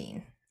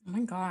Christine. Oh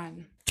my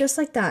God. Just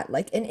like that,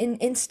 like in an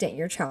instant,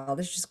 your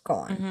child is just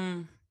gone.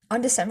 Mm-hmm. On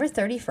December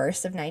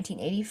 31st of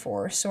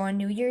 1984, so on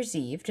New Year's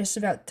Eve, just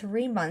about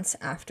 3 months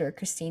after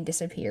Christine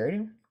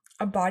disappeared,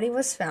 a body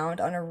was found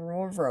on a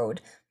rural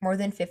road more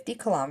than 50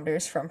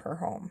 kilometers from her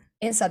home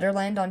in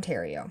Sutherland,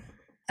 Ontario.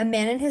 A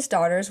man and his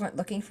daughters went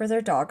looking for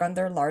their dog on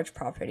their large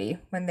property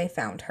when they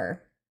found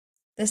her.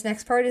 This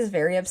next part is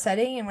very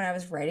upsetting, and when I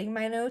was writing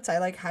my notes,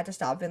 I had to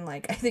stop and I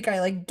think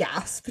I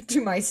gasped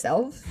to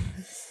myself.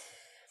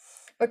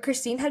 But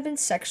Christine had been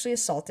sexually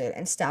assaulted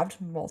and stabbed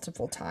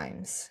multiple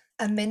times.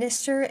 A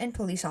minister and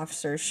police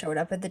officers showed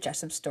up at the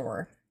Jessop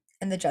store,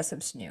 and the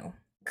Jessops knew.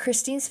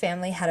 Christine's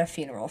family had a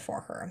funeral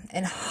for her,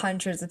 and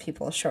hundreds of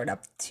people showed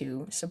up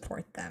to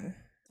support them.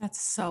 That's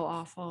so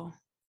awful.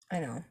 I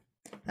know.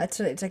 That's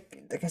what it's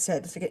like. Like I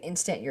said, it's like an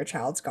instant your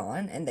child's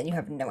gone, and then you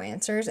have no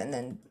answers, and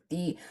then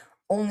the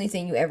only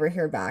thing you ever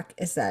hear back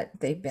is that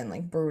they've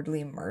been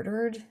brutally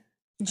murdered.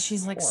 And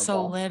she's like so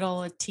Horrible.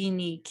 little, a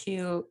teeny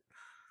cute.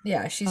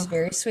 Yeah, she's Oh,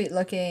 very sweet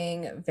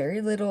looking,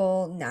 very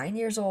little, 9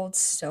 years old,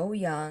 so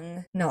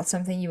young. Not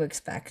something you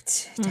expect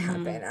to mm-hmm.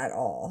 happen at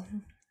all.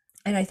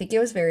 And I think it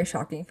was very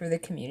shocking for the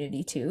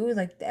community too.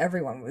 Like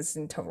everyone was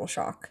in total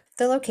shock.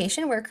 The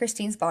location where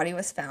Christine's body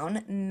was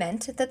found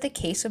meant that the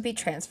case would be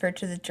transferred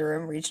to the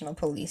Durham Regional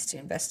Police to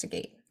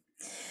investigate.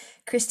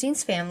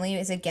 Christine's family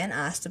is again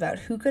asked about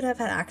who could have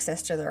had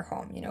access to their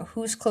home,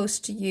 who's close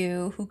to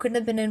you, who could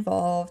have been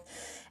involved,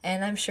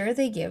 and I'm sure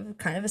they give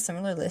kind of a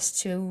similar list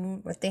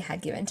to what they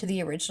had given to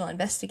the original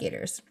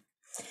investigators.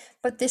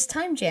 But this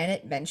time,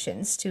 Janet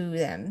mentions to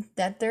them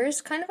that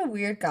there's kind of a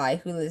weird guy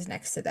who lives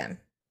next to them.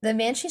 The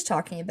man she's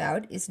talking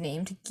about is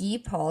named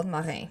Guy Paul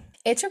Marin.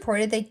 It's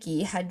reported that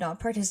Guy had not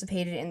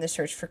participated in the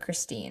search for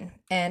Christine,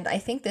 and I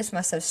think this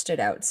must have stood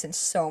out since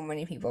so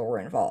many people were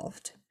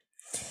involved.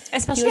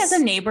 Especially as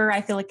a neighbor,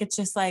 I feel like it's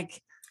just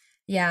like,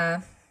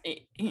 yeah,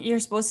 you're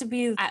supposed to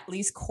be at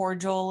least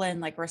cordial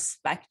and like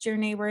respect your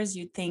neighbors.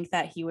 You'd think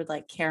that he would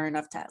like care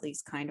enough to at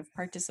least kind of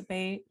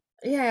participate.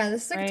 yeah,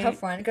 this is like a Right.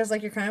 tough one because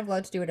like you're kind of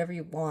allowed to do whatever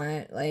you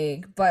want,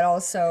 like, but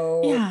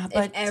also Yeah, if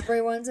but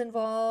everyone's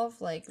involved,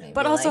 like maybe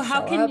also like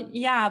how show up.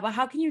 can but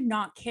how can you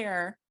not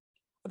care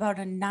about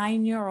a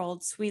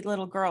 9-year-old sweet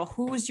little girl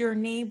who's your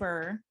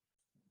neighbor?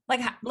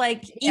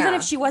 Like even if Yeah,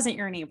 she wasn't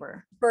your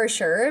neighbor, for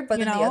sure. But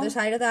you then the other know?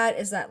 side of that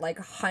is that like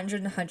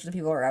hundreds and hundreds of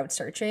people are out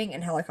searching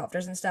and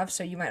helicopters and stuff.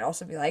 So you might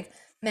also be like,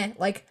 man,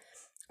 like,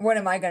 what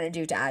am I gonna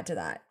do to add to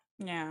that?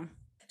 Yeah.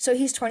 So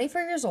he's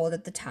 24 years old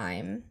at the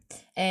time,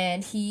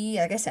 and he,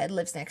 like I said,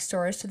 lives next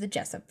door to the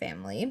Jessop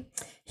family.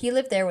 He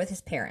lived there with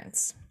his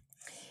parents.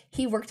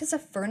 He worked as a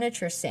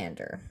furniture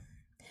sander.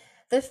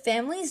 The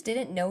families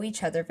didn't know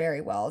each other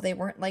very well. They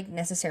weren't like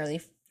necessarily,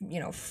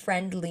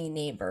 friendly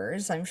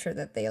neighbors. I'm sure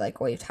that they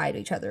like waved hi to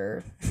each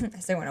other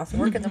as they went off to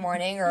work in the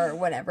morning or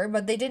whatever,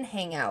 but they didn't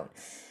hang out.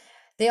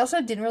 They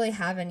also didn't really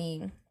have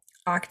any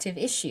active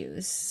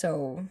issues.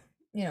 So,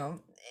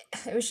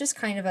 it was just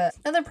kind of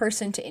another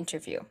person to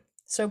interview.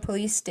 So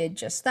police did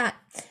just that.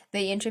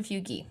 They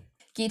interviewed Guy.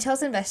 Guy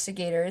tells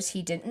investigators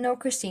he didn't know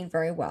Christine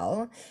very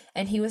well,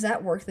 and he was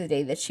at work the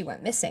day that she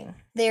went missing.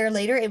 They are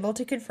later able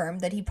to confirm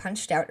that he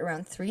punched out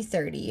around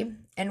 3:30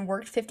 and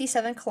worked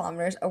 57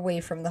 kilometers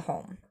away from the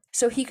home.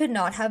 So he could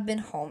not have been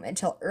home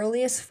until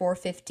earliest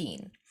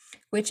 4:15,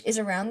 which is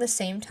around the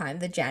same time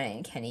that Janet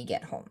and Kenny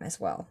get home as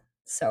well.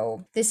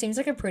 So this seems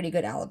like a pretty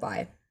good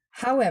alibi.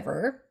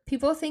 However,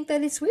 people think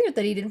that it's weird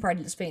that he didn't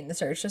participate in the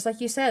search. Just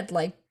like you said,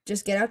 like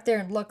just get out there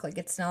and look. Like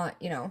it's not,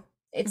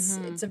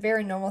 it's a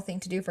very normal thing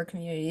to do for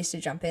communities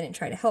to jump in and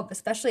try to help,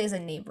 especially as a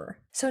neighbor.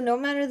 So no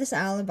matter this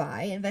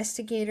alibi,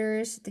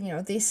 investigators,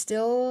 they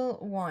still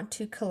want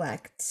to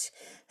collect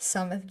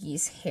some of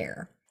Guy's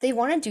hair. They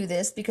want to do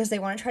this because they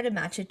want to try to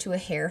match it to a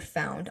hair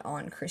found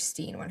on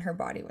Christine when her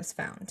body was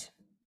found.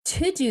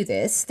 To do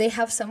this, they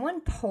have someone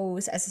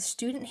pose as a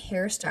student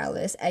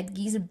hairstylist at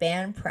Guy's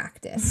band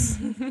practice.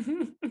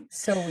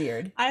 So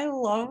weird. I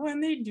love when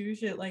they do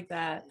shit like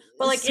that.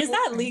 But like, is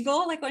that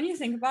legal? Like when you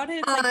think about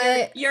it, it's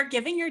like you're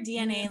giving your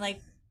DNA like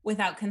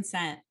without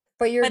consent.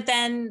 But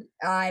then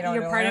I don't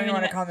you're know. part I of don't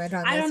want to comment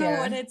on this. I don't know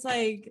what it's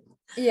like.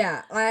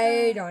 Yeah,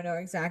 I don't know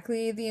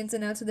exactly the ins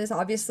and outs of this.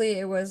 Obviously,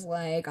 it was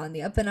like on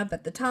the up and up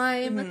at the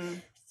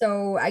time.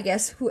 So I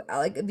guess who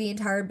like the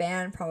entire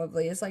band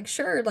probably is like,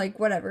 sure, like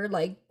whatever,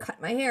 like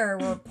cut my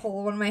hair or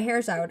pull one of my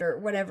hairs out or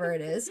whatever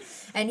it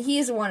is. And he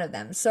is one of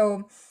them.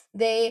 So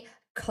they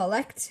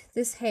collect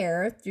this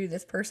hair through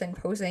this person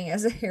posing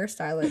as a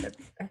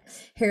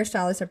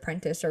hairstylist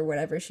apprentice or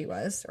whatever she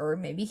was, or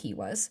maybe he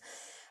was.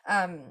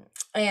 And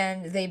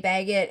they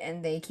bag it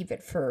and they keep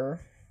it for,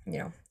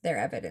 their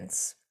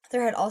evidence.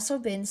 There had also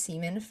been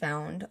semen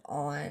found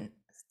on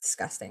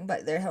disgusting,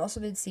 but there had also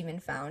been semen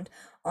found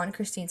on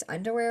Christine's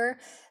underwear.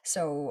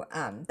 So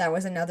that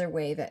was another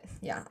way that,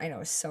 yeah, I know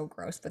it's so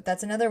gross, but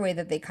that's another way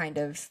that they kind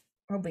of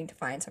hoping to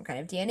find some kind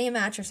of DNA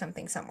match or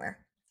something somewhere.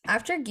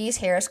 After Guy's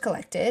hair is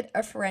collected,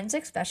 a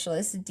forensic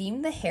specialist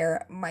deemed the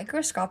hair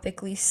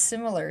microscopically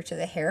similar to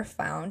the hair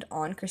found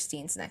on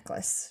Christine's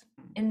necklace.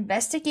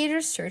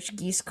 Investigators search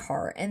Guy's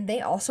car and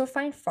they also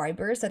find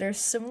fibers that are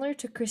similar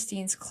to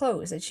Christine's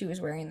clothes that she was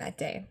wearing that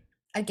day.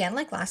 Again,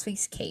 like last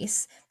week's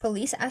case,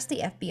 police asked the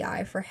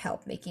FBI for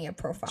help making a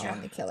profile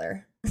on the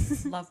killer.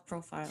 Love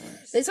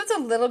profilers. This one's a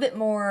little bit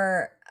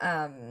more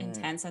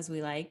intense as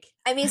we like.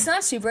 I mean, it's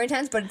not super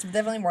intense, but it's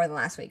definitely more than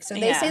last week. So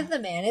they say that the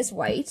man is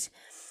white,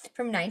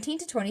 from 19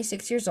 to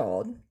 26 years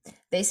old.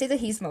 They say that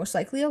he's most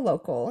likely a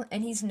local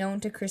and he's known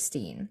to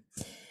Christine.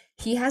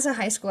 He has a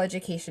high school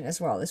education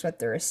as well, is what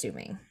they're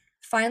assuming.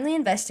 Finally,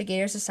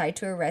 investigators decide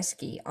to arrest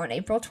Guy on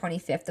April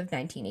 25th of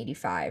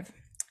 1985.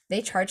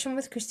 They charge him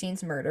with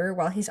Christine's murder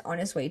while he's on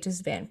his way to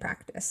his band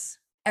practice.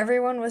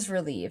 Everyone was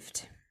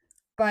relieved.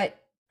 But,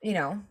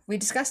 we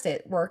discussed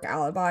it. Work,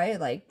 alibi,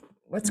 like,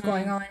 what's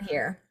going on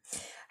here?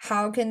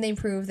 How can they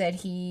prove that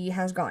he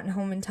has gotten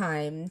home in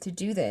time to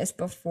do this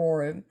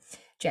before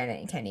Janet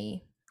and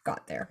Kenny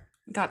got there?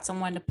 Got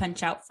someone to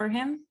punch out for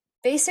him?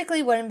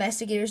 Basically, what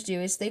investigators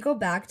do is they go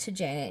back to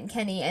Janet and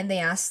Kenny and they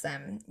ask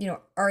them,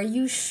 are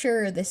you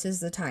sure this is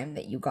the time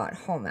that you got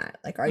home at?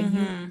 Like, are you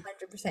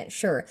 100%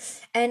 sure?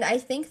 And I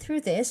think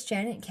through this,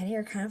 Janet and Kenny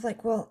are kind of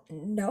like, well,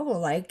 no,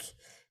 like,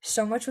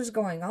 so much was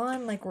going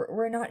on. Like,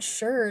 we're not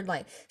sure.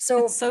 Like, It's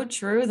so, so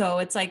true though.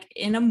 It's like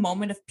in a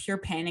moment of pure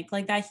panic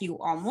like that, you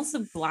almost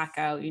black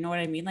out. You know what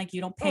I mean? Like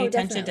you don't pay oh,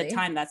 attention to definitely.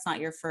 time. That's not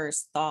your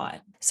first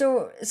thought.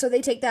 So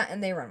they take that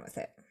and they run with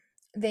it.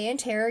 They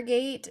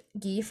interrogate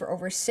Guy for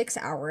over 6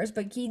 hours,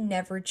 but Guy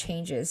never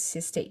changes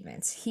his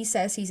statements. He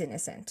says he's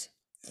innocent.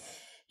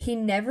 He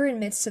never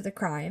admits to the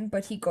crime,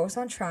 but he goes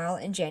on trial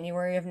in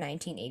January of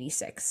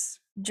 1986.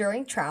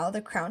 During trial,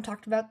 the Crown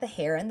talked about the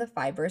hair and the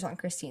fibers on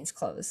Christine's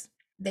clothes.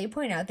 They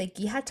point out that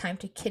Guy had time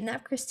to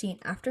kidnap Christine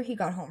after he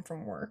got home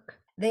from work.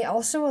 They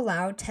also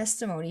allowed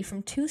testimony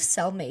from two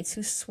cellmates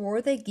who swore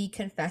that Guy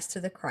confessed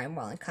to the crime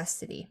while in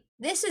custody.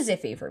 This is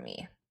iffy for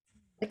me.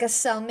 Like a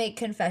cellmate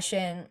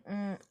confession,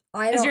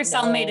 I Because your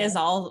don't cellmate is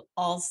know. all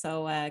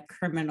also a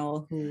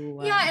criminal who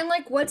Yeah, and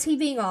like what's he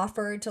being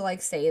offered to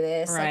like say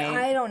this? Like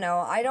right. I don't know.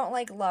 I don't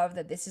like love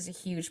that this is a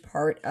huge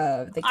part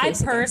of the I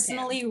case against him.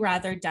 personally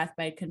rather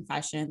deathbed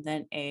confession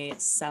than a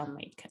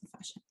cellmate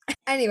confession.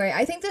 Anyway,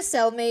 I think the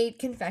cellmate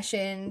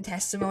confession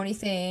testimony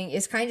thing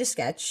is kind of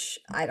sketch.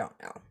 I don't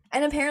know.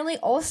 And apparently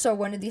also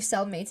one of these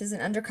cellmates is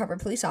an undercover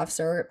police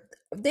officer.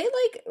 They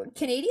like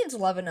Canadians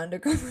love an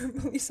undercover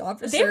police They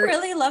officer.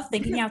 really love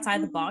thinking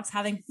outside the box,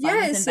 having fun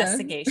with Yes.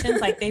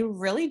 investigations. Like they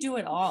really do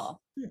it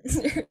all.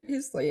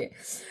 Seriously.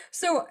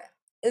 So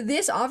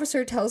this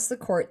officer tells the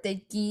court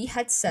that Guy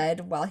had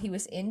said while he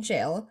was in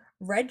jail,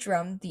 red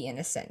drum the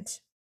innocent.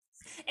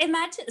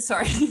 Imagine,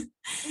 sorry,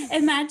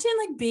 imagine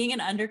like being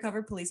an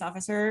undercover police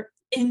officer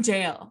in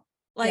jail.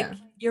 Yeah, Like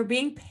you're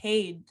being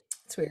paid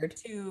it's weird.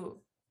 to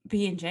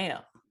be in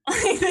jail.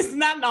 Like, isn't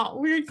that not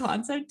weird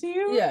concept to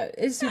you? Yeah,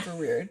 it's super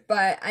weird.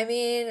 But I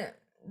mean,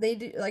 they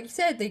do, like you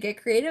said, they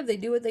get creative, they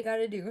do what they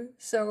gotta do.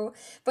 So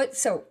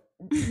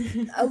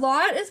a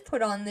lot is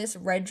put on this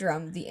red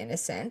drum the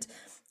innocent.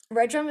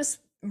 Red drum is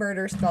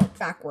murder spelled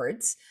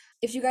backwards.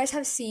 If you guys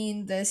have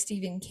seen the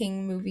Stephen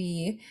King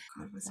movie,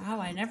 God, what's it Wow,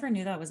 I called? never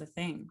knew that was a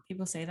thing.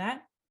 People say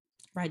that.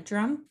 Red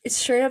drum. It's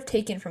straight up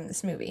taken from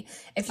this movie.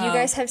 If you Oh,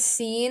 guys have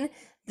seen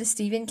the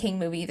Stephen King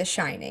movie, The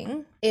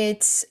Shining,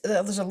 it's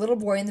there's a little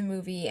boy in the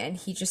movie and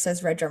he just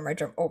says red drum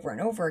over and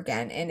over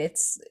again, and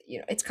it's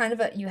it's kind of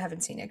a you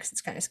haven't seen it because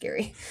it's kind of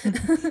scary,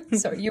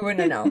 so you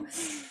wouldn't know.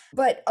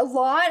 But a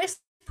lot is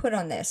put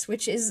on this,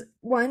 which is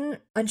one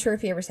unsure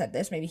if he ever said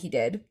this, maybe he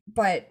did,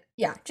 but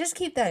yeah, just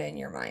keep that in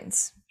your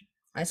minds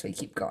as we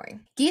keep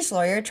going. Guy's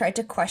lawyer tried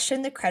to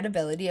question the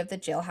credibility of the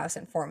jailhouse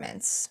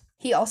informants.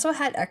 He also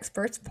had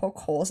experts poke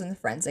holes in the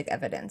forensic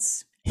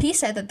evidence. He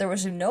said that there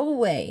was no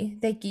way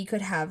that Guy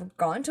could have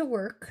gone to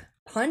work,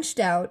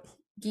 punched out.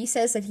 Guy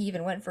says that he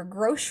even went for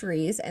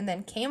groceries and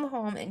then came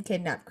home and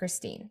kidnapped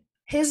Christine.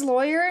 His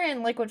lawyer,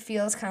 in like what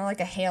feels kind of like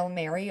a Hail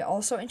Mary,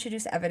 also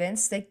introduced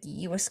evidence that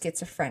Guy was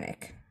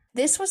schizophrenic.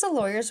 This was a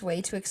lawyer's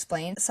way to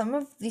explain some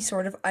of the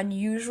sort of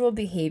unusual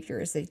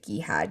behaviors that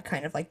Guy had,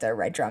 kind of like the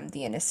red drum,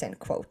 the innocent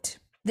quote.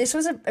 This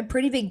was a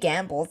pretty big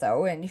gamble,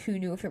 though, and who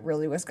knew if it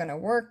really was going to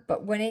work.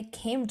 But when it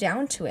came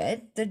down to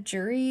it, the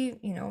jury,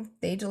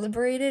 they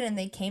deliberated and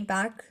they came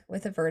back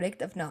with a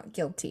verdict of not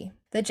guilty.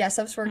 The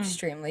Jessops were hmm.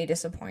 extremely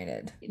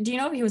disappointed. Do you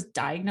know if he was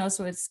diagnosed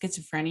with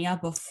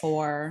schizophrenia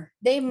before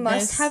They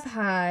must have this?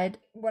 had,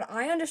 what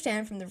I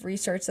understand from the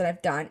research that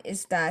I've done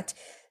is that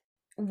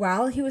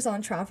while he was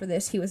on trial for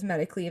this, he was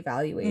medically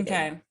evaluated.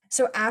 Okay.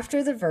 So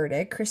after the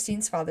verdict,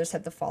 Christine's father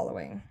said the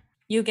following.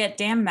 You get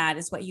damn mad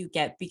is what you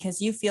get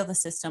because you feel the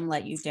system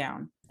let you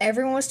down.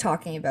 Everyone was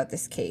talking about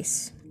this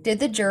case.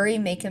 Did the jury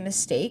make a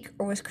mistake,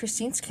 or was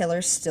Christine's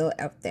killer still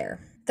out there?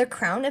 The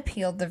Crown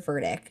appealed the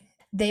verdict.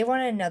 They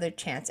wanted another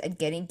chance at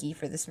getting Guy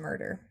for this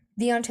murder.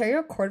 The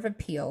Ontario Court of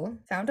Appeal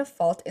found a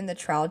fault in the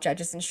trial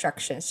judge's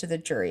instructions to the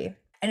jury,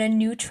 and a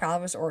new trial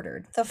was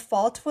ordered. The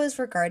fault was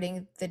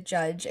regarding the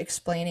judge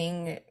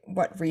explaining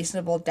what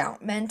reasonable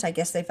doubt meant. I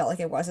guess they felt like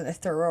it wasn't a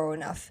thorough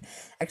enough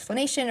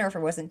explanation, or if it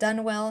wasn't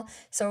done well.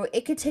 So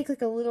it could take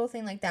like a little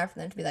thing like that for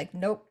them to be like,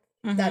 nope,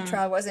 that Mm-hmm.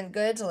 trial wasn't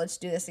good, so let's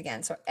do this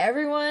again. So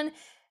everyone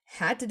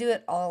had to do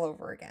it all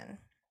over again,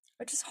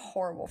 which is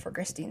horrible for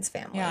Christine's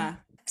family. Yeah.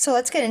 So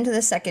let's get into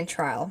the second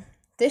trial.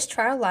 This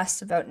trial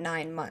lasts about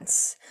 9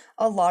 months.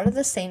 A lot of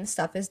the same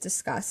stuff is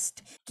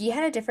discussed. Guy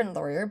had a different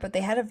lawyer, but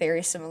they had a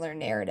very similar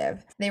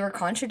narrative. They were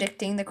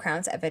contradicting the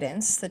Crown's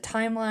evidence, the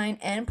timeline,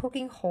 and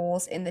poking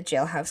holes in the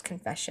jailhouse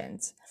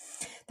confessions.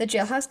 The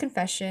jailhouse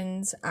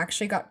confessions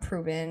actually got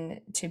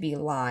proven to be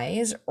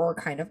lies or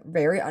kind of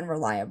very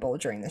unreliable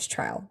during this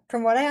trial.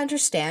 From what I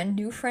understand,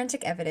 new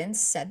forensic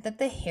evidence said that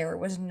the hair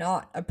was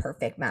not a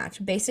perfect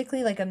match,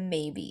 basically like a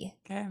maybe.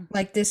 Okay.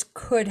 Like this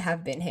could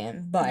have been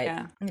him, but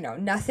Yeah.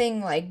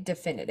 nothing like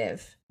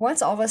definitive.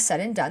 Once all was said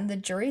and done, the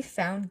jury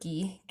found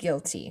Guy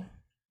guilty.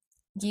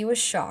 Guy was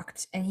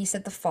shocked and he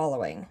said the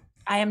following.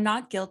 I am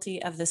not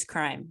guilty of this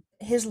crime.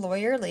 His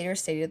lawyer later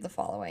stated the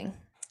following.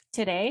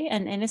 Today,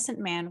 an innocent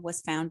man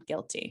was found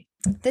guilty.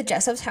 The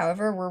Jessops,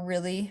 however, were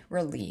really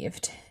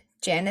relieved.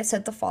 Janet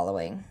said the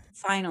following.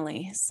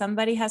 Finally,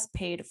 somebody has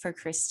paid for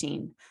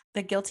Christine.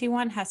 The guilty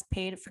one has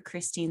paid for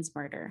Christine's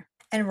murder.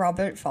 And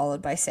Robert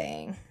followed by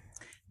saying,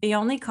 The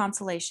only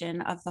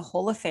consolation of the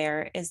whole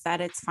affair is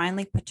that it's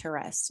finally put to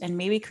rest, and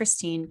maybe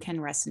Christine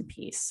can rest in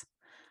peace.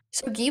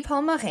 So Guy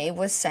Palmeret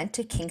was sent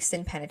to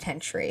Kingston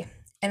Penitentiary,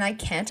 and I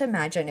can't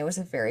imagine it was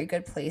a very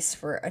good place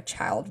for a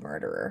child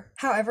murderer.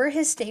 However,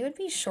 his stay would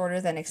be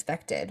shorter than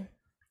expected.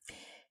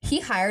 He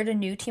hired a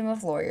new team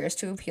of lawyers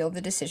to appeal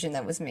the decision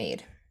that was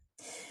made.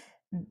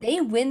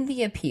 They win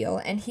the appeal,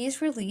 and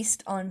he's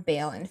released on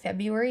bail on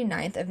February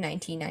 9th of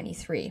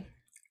 1993.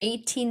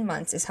 18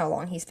 months is how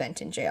long he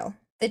spent in jail.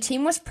 The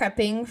team was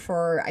prepping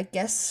for, I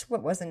guess,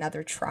 what was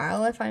another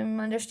trial, if I'm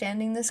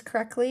understanding this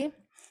correctly,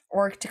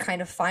 or to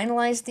kind of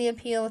finalize the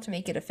appeal to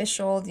make it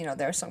official. You know,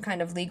 there's some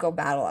kind of legal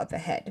battle up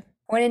ahead.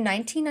 When in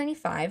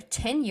 1995,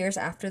 10 years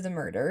after the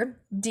murder,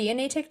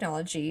 DNA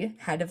technology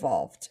had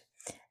evolved.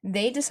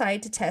 They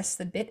decided to test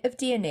the bit of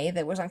DNA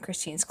that was on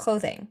Christine's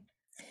clothing.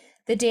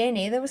 The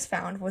DNA that was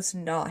found was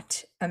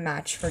not a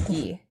match for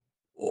Guy.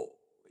 Oh,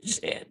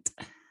 shit.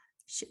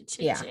 Shit,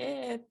 shit, Yeah.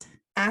 shit.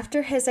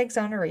 After his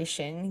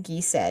exoneration,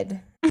 Guy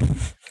said,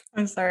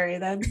 I'm sorry,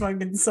 that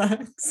fucking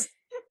sucks.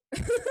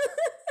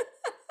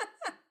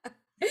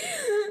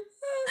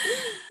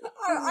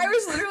 I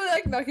was literally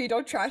like, Nucky,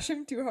 don't trash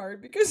him too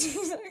hard because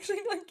he's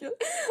actually not guilty.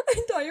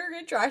 I thought you were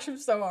gonna trash him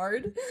so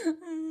hard.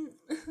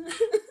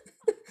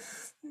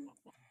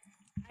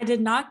 I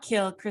did not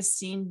kill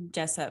Christine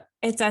Jessop.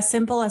 It's as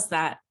simple as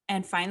that.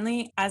 And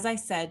finally, as I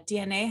said,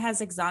 DNA has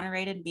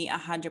exonerated me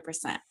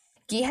 100%.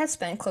 Guy had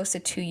spent close to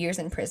 2 years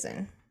in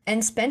prison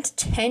and spent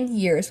 10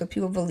 years with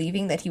people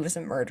believing that he was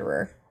a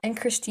murderer. And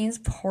Christine's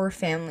poor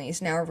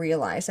families now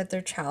realize that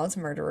their child's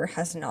murderer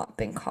has not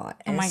been caught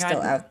and Oh my is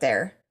still God. out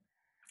there.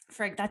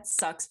 Frick, that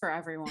sucks for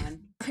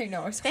everyone. I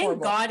know, it's Thank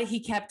horrible. God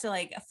he kept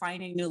like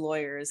finding new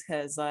lawyers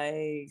because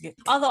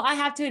although I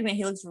have to admit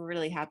he looks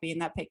really happy in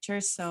that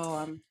picture, so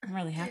I'm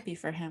really happy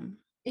for him.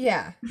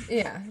 Yeah,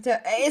 yeah.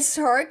 It's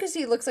hard because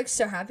he looks like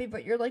so happy,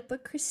 but you're like,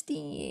 but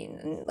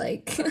Christine,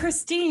 like,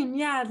 Christine,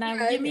 yeah, now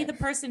yeah, give me yeah. the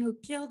person who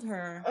killed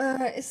her.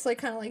 It's like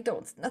kind of like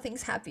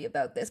nothing's happy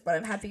about this, but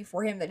I'm happy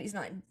for him that he's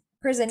not in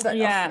prison. But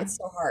Yeah, it's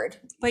so hard.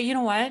 but you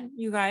know what,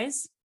 you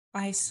guys?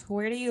 I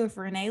swear to you, if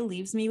Renee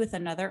leaves me with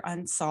another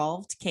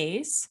unsolved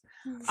case,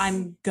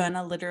 I'm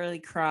gonna literally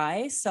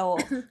cry. So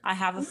I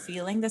have a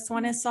feeling this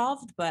one is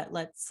solved, but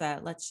let's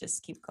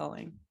just keep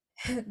going.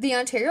 The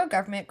Ontario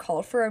government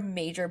called for a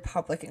major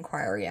public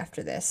inquiry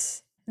after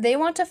this. They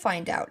want to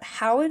find out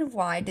how and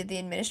why did the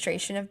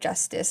administration of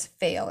justice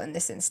fail in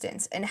this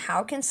instance, and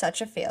how can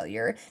such a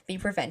failure be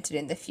prevented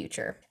in the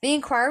future. The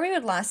inquiry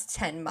would last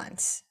 10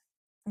 months.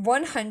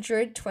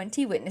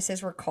 120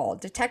 witnesses were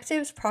called: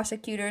 detectives,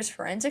 prosecutors,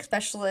 forensic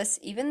specialists,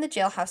 even the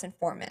jailhouse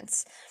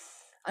informants.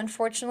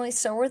 Unfortunately,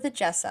 so were the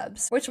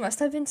Jessops, which must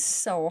have been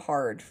so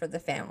hard for the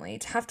family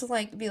to have to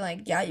like be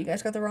like, yeah, you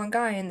guys got the wrong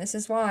guy and this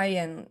is why.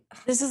 And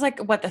This is like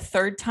what, the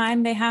third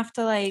time they have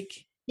to like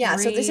yeah,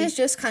 so this is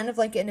just kind of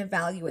like an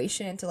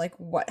evaluation into like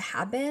what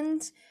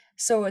happened.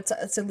 So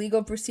it's a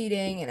legal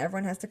proceeding and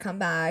everyone has to come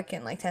back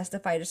and like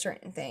testify to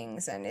certain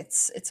things, and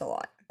it's a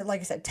lot.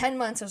 Like I said, 10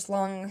 months was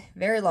long,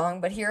 very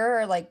long, but here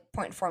are like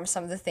point form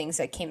some of the things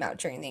that came out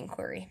during the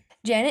inquiry.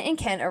 Janet and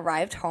Ken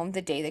arrived home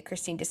the day that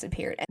Christine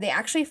disappeared, and they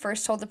actually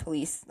first told the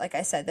police, like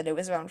I said, that it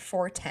was around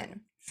 4:10.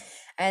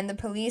 And the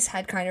police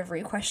had kind of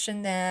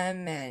re-questioned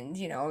them, and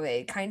you know,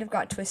 they kind of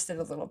got twisted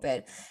a little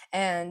bit.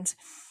 And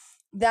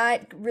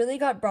that really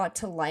got brought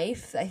to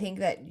life. I think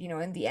that, you know,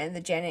 in the end,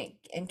 the Janet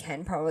and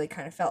Ken probably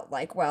kind of felt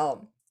like,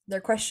 well,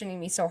 they're questioning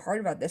me so hard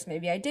about this.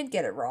 Maybe I did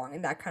get it wrong.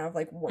 And that kind of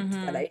like worked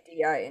that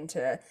idea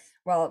into,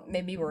 well,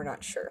 maybe we're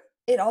not sure.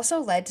 It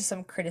also led to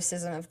some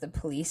criticism of the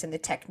police and the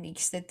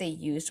techniques that they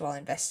used while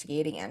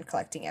investigating and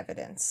collecting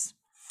evidence.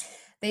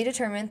 They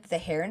determined that the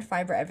hair and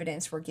fiber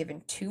evidence were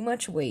given too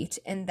much weight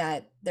and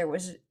that there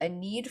was a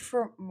need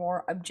for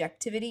more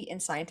objectivity in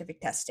scientific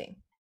testing.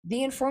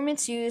 The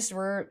informants used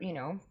were, you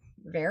know,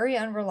 very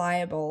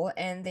unreliable,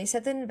 and they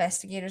said that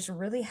investigators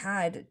really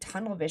had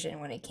tunnel vision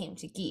when it came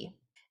to Guy.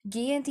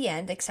 Guy, in the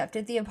end,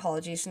 accepted the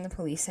apologies from the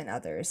police and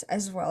others,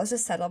 as well as a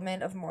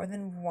settlement of more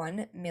than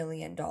 $1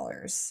 million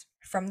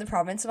from the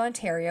province of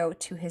Ontario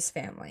to his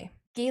family.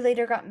 Guy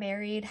later got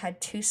married, had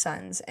 2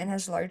 sons, and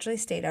has largely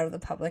stayed out of the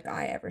public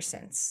eye ever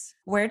since.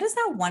 Where does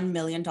that $1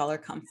 million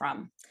come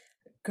from?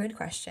 Good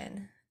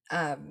question.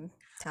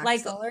 Tax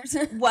Like, dollars?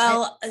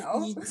 well,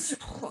 No.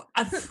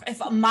 if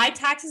my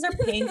taxes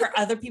are paying for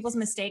other people's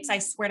mistakes, I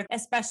swear to,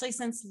 especially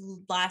since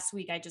last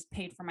week I just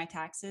paid for my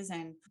taxes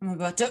and I'm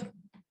about to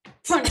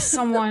punch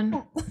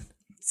someone.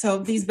 So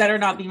these better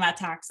not be my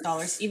tax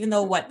dollars, even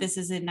though what this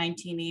is in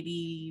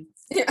 1980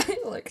 Yeah,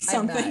 look,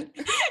 something.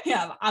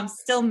 Yeah, I'm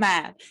still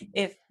mad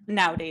if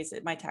nowadays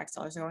my tax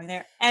dollars are going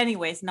there.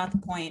 Anyways, not the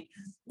point.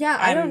 Yeah,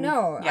 I don't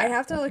know. Yeah. I'd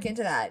have to look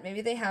into that.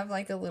 Maybe they have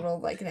like a little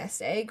like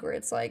nest egg where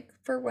it's like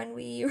for when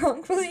we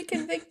wrongfully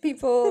convict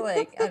people.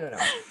 Like, I don't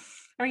know.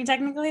 I mean,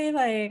 technically,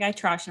 like I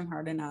trashed him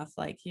hard enough.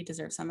 Like he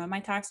deserves some of my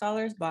tax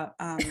dollars, but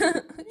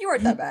You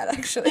weren't that bad,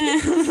 actually.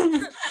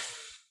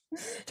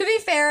 To be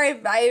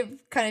fair, I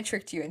kind of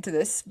tricked you into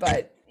this,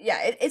 but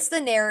yeah, it's the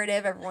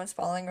narrative. Everyone's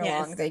following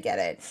along. Yes. They get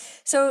it.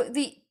 So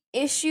the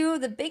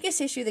the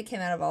biggest issue that came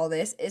out of all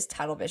this is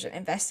tunnel vision.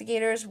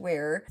 Investigators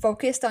were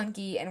focused on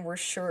Guy and were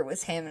sure it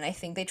was him, and I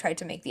think they tried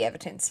to make the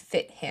evidence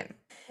fit him.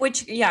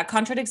 Which, yeah,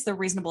 contradicts the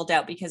reasonable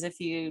doubt, because if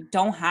you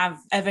don't have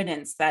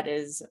evidence that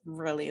is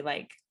really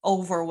like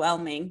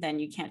overwhelming, then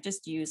you can't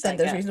just use Then like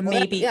there's a reasonable doubt,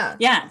 maybe. yeah.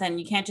 Yeah, then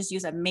you can't just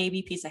use a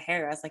maybe piece of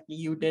hair as like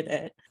you did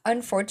it.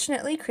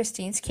 Unfortunately,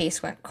 Christine's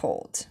case went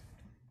cold.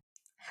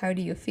 How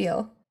do you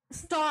feel?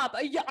 Stop.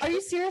 Are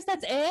you serious?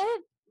 That's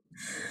it?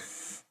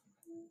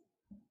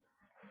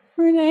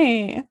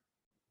 Renee.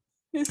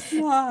 It's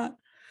not.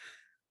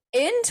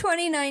 In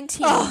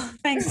 2019. Oh,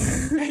 thank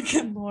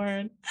freaking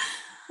Lord.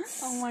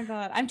 Oh my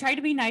God. I'm trying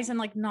to be nice and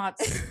like not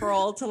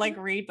scroll to like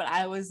read, but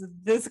I was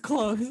this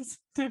close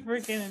to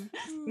freaking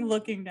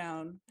looking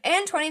down.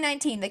 In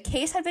 2019, the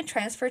case had been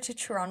transferred to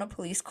Toronto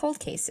Police Cold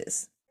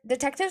Cases.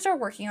 Detectives are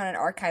working on an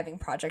archiving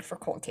project for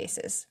cold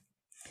cases.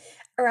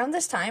 Around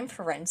this time,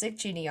 forensic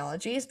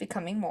genealogy is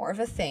becoming more of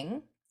a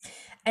thing,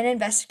 and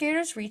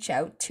investigators reach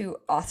out to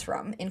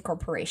Othram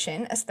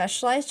Incorporation, a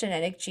specialized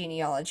genetic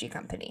genealogy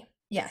company.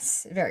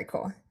 Yes, very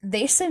cool.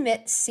 They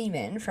submit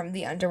semen from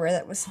the underwear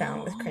that was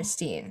found with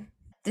Christine.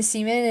 The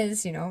semen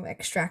is,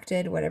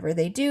 extracted, whatever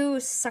they do,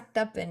 sucked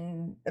up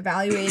and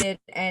evaluated,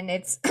 and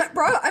it's,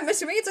 bro, I'm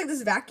assuming it's like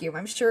this vacuum.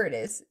 I'm sure it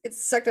is.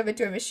 It's sucked up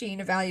into a machine,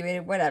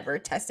 evaluated, whatever,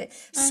 tested,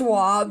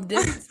 swabbed.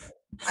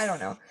 I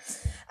don't know.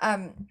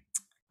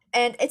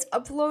 And it's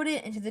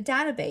uploaded into the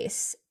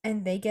database,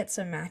 and they get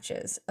some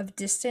matches of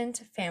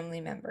distant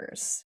family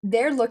members.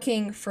 They're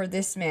looking for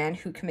this man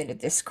who committed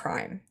this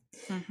crime.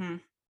 Mm-hmm.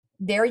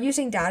 They're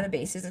using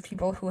databases of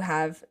people who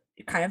have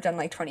kind of done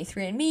like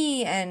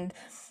 23andMe and,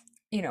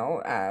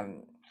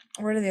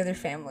 what are the other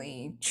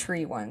family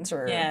tree ones?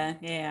 Or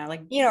yeah,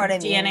 like you know what I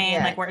mean? DNA and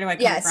Yeah. like where do I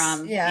come Yes,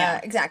 from? yeah,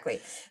 exactly.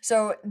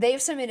 So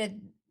they've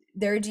submitted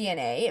their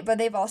DNA, but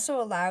they've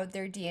also allowed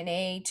their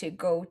DNA to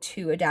go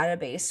to a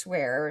database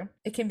where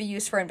it can be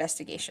used for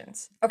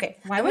investigations. Okay.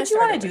 Why would you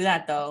want to do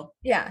that though?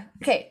 Yeah.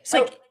 Okay.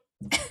 So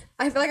Like,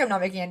 I feel like I'm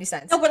not making any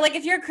sense. no, but like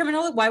if you're a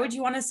criminal, why would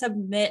you want to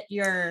submit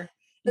your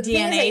The thing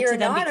is that DNA you're to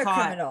them not be a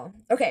caught? criminal.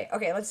 Okay,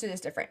 let's do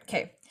this different.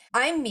 Okay.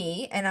 I'm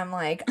me, and I'm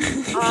like,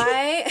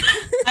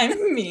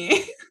 I'm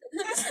me.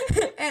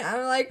 and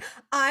I'm like,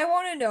 I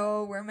want to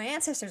know where my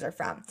ancestors are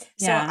from.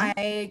 So Yeah.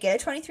 I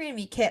get a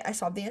 23andMe kit, I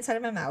swab the inside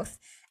of my mouth,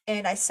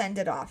 and I send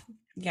it off.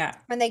 Yeah.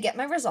 When they get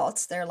my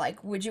results, they're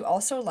like, would you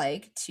also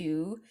like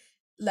to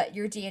let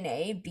your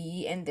DNA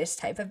be in this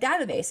type of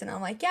database? And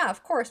I'm like, yeah,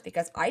 of course,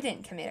 because I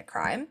didn't commit a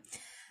crime.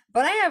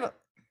 But I have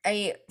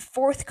a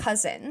fourth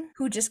cousin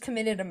who just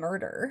committed a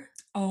murder.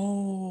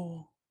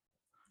 Oh.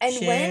 And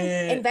shit.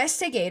 when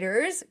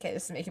investigators, okay,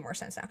 this is making more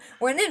sense now.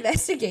 When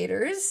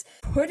investigators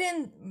put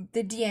in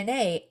the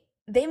DNA,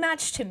 they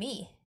match to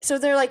me. So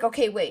they're like,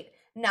 okay, wait,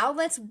 now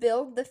let's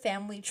build the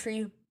family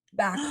tree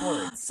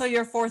backwards. So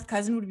your fourth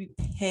cousin would be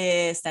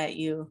pissed at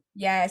you.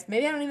 Yes,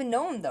 maybe I don't even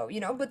know him though,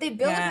 but they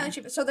build a family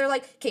tree. So they're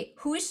like, okay,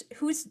 who's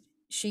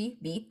she,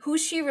 me?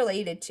 Who's she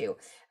related to?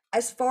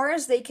 As far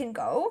as they can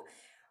go,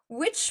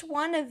 which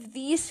one of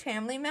these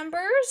family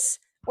members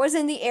was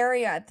in the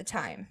area at the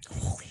time?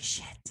 Holy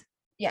shit.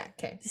 Yeah,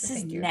 okay. This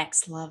is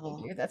next level.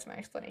 Thank you. That's my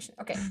explanation.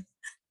 Okay.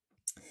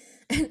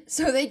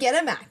 So they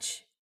get a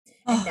match.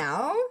 And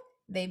now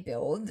they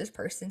build this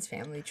person's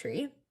family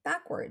tree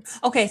backwards.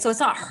 Okay, so it's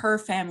not her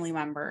family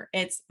member.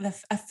 It's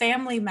a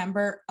family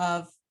member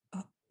of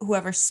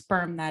whoever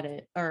sperm that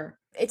is, or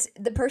it's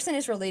the person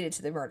is related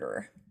to the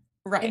murderer.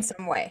 Right. In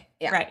some way.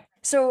 Yeah. Right.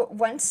 So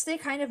once they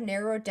kind of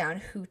narrowed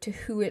down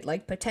who it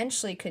like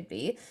potentially could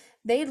be,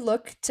 they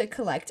look to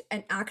collect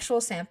an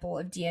actual sample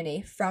of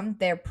DNA from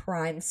their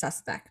prime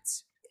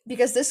suspects.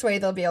 Because this way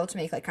they'll be able to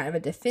make like kind of a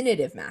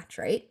definitive match,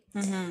 right?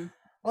 Mm-hmm.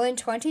 Well, in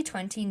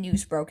 2020,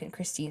 news broke in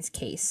Christine's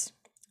case.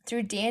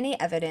 Through DNA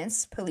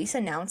evidence, police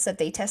announced that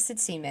they tested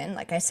semen,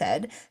 like I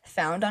said,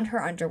 found on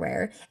her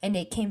underwear, and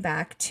it came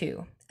back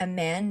to a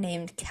man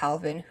named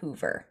Calvin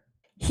Hoover.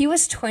 He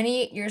was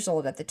 28 years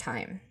old at the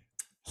time.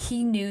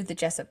 He knew the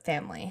Jessop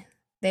family.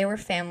 They were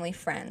family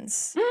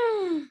friends.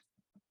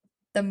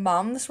 The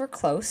moms were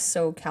close,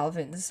 so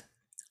Calvin's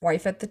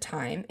wife at the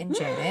time and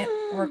Janet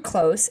were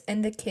close,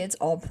 and the kids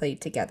all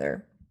played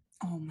together.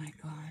 Oh my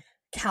God.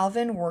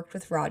 Calvin worked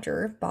with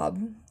Roger,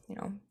 Bob,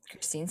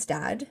 Christine's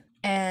dad,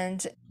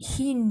 and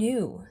he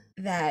knew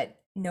that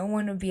no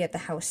one would be at the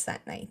house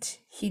that night.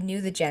 He knew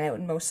that Janet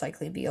would most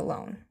likely be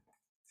alone.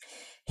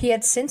 He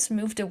had since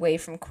moved away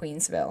from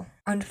Queensville.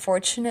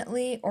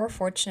 Unfortunately, or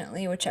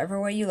fortunately,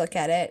 whichever way you look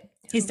at it,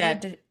 he's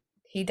dead.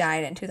 He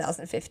died in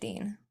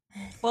 2015.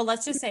 Well,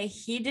 let's just say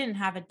he didn't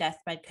have a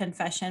deathbed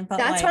confession, but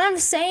that's what I'm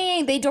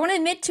saying. They don't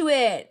admit to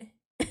it.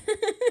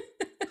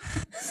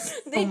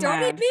 They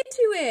don't admit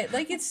to it.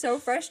 Like, it's so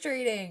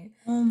frustrating.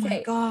 Oh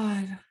my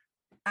God.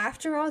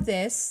 After all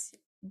this,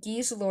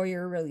 Guy's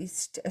lawyer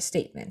released a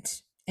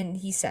statement, and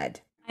he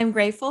said, I'm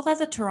grateful that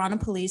the Toronto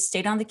police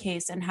stayed on the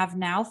case and have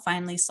now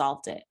finally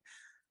solved it.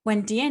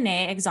 When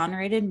DNA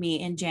exonerated me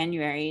in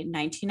January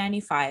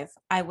 1995,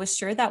 I was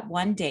sure that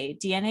one day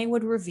DNA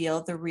would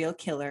reveal the real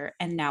killer,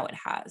 and now it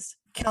has.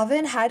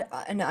 Calvin had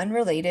an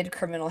unrelated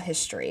criminal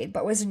history,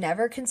 but was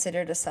never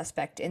considered a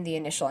suspect in the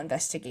initial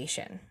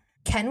investigation.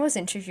 Ken was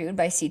interviewed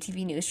by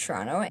CTV News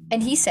Toronto,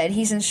 and he said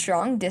he's in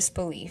strong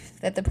disbelief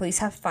that the police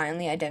have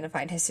finally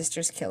identified his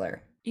sister's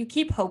killer. You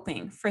keep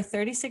hoping for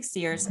 36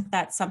 years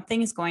that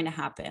something is going to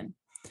happen,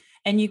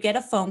 and you get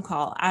a phone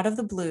call out of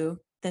the blue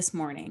this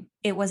morning.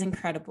 It was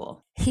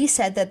incredible. He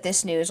said that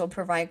this news will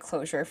provide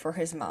closure for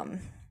his mom,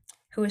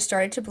 who has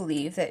started to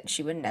believe that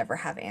she would never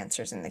have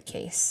answers in the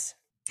case.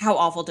 How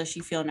awful does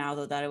she feel now,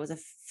 though, that it was a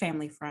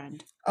family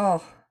friend?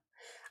 Oh,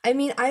 I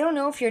mean, I don't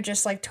know if you're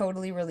just like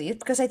totally relieved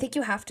because I think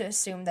you have to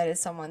assume that it's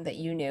someone that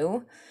you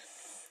knew.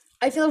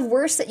 I feel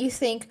worse that you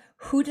think,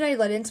 who did I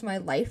let into my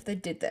life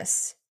that did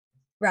this?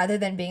 Rather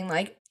than being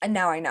like, and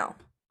now I know.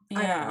 I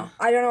don't know. Yeah.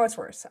 I don't know what's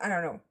worse. I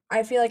don't know.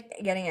 I feel like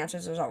getting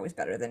answers is always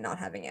better than not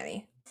having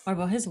any. What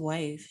about his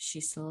wife?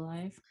 She's still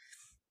alive?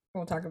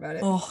 We'll talk about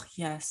it. Oh,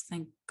 yes.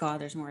 Thank God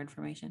there's more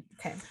information.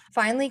 Okay.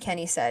 Finally,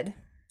 Kenny said,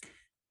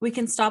 We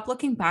can stop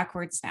looking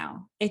backwards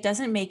now. It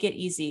doesn't make it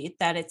easy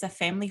that it's a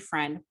family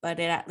friend, but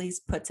it at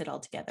least puts it all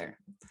together.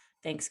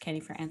 Thanks, Kenny,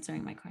 for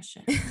answering my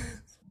question.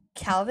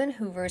 Calvin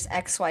Hoover's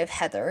ex wife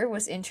Heather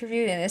was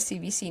interviewed in a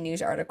CBC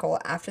News article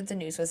after the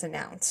news was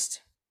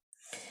announced.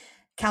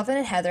 Calvin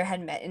and Heather had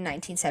met in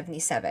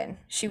 1977.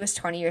 She was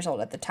 20 years old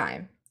at the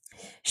time.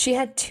 She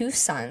had two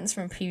sons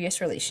from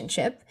previous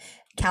relationship.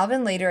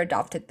 Calvin later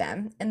adopted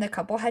them, and the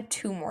couple had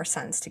two more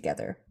sons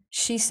together.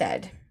 She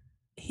said,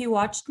 He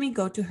watched me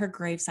go to her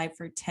gravesite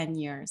for 10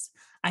 years.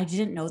 I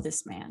didn't know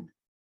this man.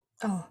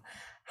 "Oh,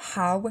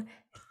 how Oh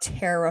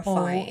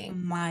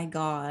terrifying." my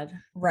God.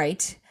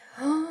 Right?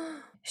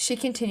 She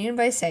continued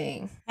by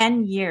saying,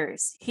 10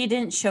 years. He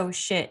didn't show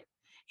shit.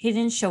 He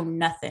didn't show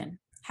nothing.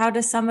 How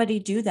does somebody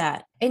do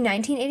that? in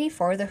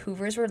 1984, the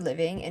Hoovers were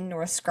living in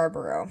North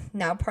Scarborough,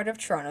 now part of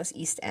Toronto's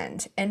East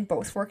End, and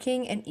both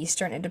working in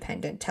Eastern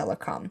Independent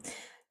Telecom.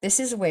 This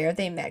is where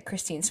they met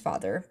Christine's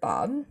father,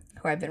 Bob,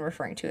 who I've been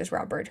referring to as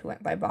Robert, who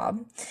went by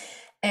Bob.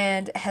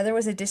 And Heather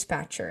was a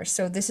dispatcher.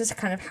 So this is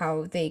kind of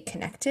how they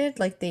connected.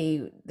 Like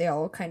they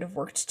all kind of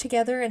worked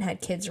together and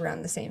had kids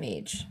around the same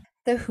age.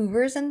 The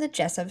Hoovers and the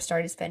Jessop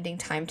started spending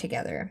time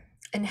together.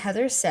 And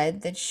Heather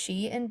said that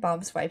she and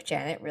Bob's wife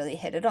Janet really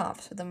hit it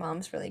off. So the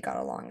moms really got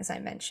along, as I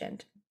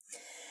mentioned.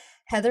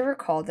 Heather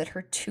recalled that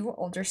her two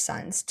older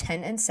sons,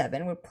 10 and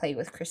 7, would play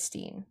with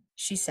Christine.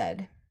 She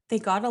said, They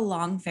got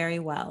along very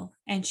well,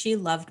 and she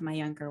loved my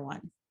younger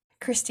one.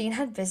 Christine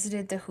had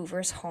visited the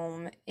Hoovers'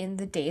 home in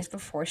the days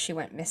before she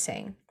went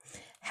missing.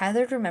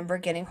 Heather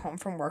remembered getting home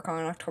from work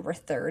on October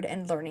 3rd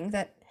and learning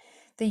that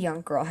the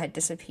young girl had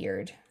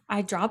disappeared.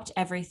 I dropped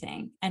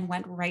everything and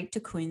went right to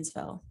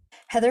Queensville.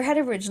 Heather had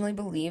originally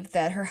believed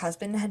that her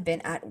husband had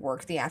been at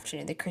work the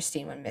afternoon that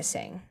Christine went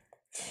missing.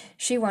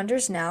 She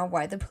wonders now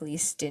why the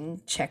police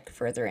didn't check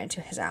further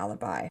into his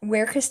alibi.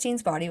 Where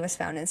Christine's body was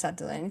found in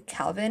Sutherland,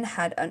 Calvin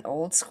had an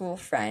old school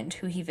friend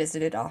who he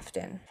visited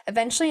often.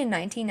 Eventually, in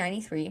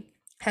 1993,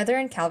 Heather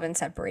and Calvin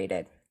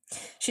separated.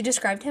 She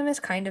described him as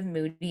kind of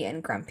moody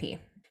and grumpy.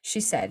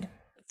 She said,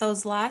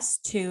 Those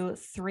last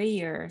 3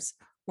 years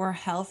were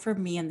hell for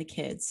me and the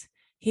kids.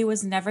 He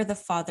was never the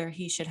father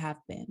he should have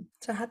been.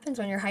 So it happens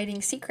when you're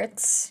hiding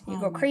secrets. You Oh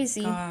go my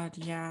crazy. God,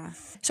 yeah.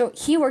 So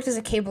he worked as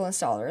a cable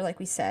installer, like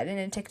we said, and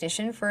a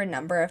technician for a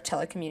number of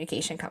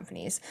telecommunication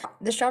companies.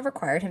 This job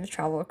required him to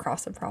travel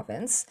across the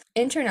province,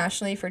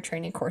 internationally for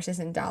training courses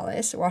in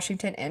Dallas,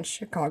 Washington, and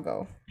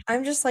Chicago.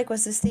 I'm just like,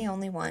 was this the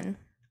only one?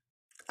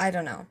 I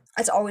don't know.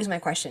 That's always my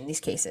question in these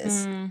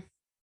cases.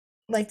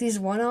 Like these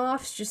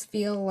one-offs just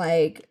feel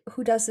like,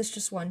 who does this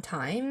just one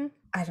time?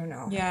 I don't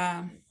know.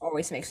 Yeah.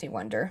 Always makes me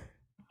wonder.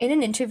 In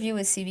an interview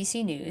with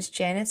CBC News,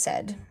 Janet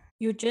said,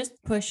 You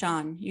just push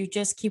on. You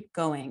just keep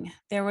going.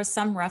 There was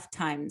some rough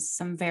times,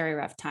 some very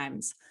rough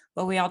times,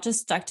 but we all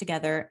just stuck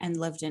together and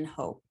lived in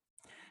hope.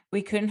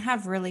 We couldn't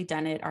have really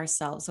done it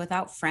ourselves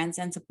without friends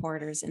and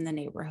supporters in the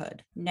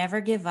neighborhood. Never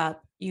give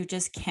up. You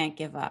just can't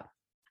give up.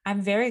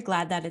 I'm very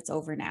glad that it's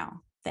over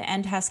now. The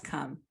end has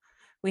come.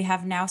 We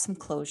have now some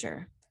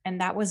closure,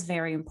 and that was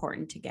very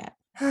important to get.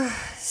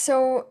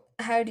 So,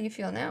 how do you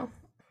feel now?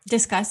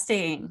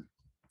 Disgusting.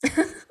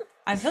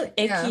 I feel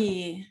Yeah.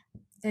 icky.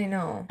 I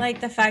know.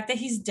 Like the fact that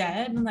he's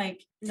dead,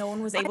 like no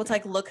one was able to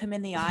like look him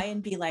in the eye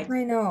and be like,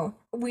 I know.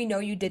 We know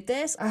you did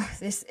this.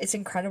 It's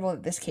incredible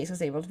that this case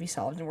was able to be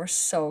solved, and we're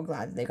so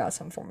glad that they got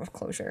some form of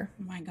closure.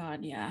 oh my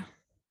God, yeah.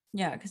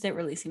 Yeah, because it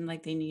really seemed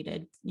like they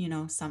needed,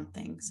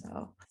 something.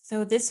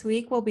 So this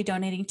week we'll be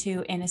donating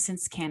to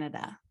Innocence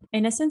Canada.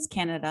 Innocence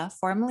Canada,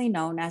 formerly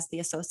known as the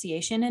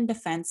Association in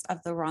Defense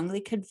of the Wrongly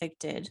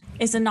Convicted,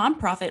 is a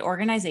nonprofit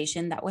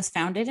organization that was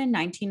founded in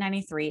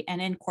 1993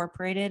 and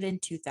incorporated in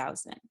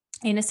 2000.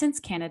 Innocence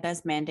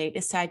Canada's mandate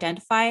is to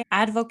identify,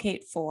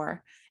 advocate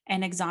for,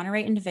 and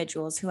exonerate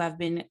individuals who have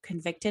been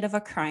convicted of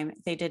a crime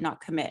they did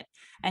not commit,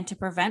 and to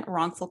prevent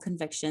wrongful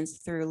convictions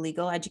through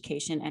legal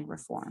education and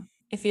reform.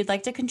 If you'd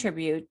like to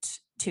contribute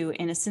to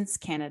Innocence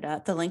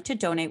Canada. The link to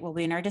donate will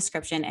be in our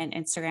description and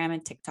Instagram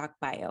and TikTok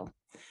bio.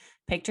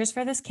 Pictures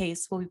for this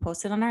case will be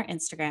posted on our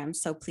Instagram,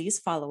 so please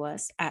follow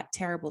us at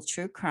Terrible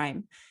True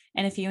Crime.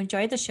 And if you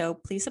enjoyed the show,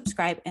 please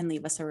subscribe and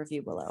leave us a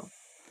review below.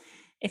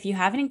 If you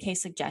have any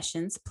case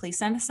suggestions, please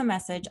send us a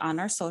message on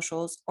our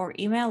socials or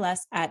email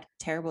us at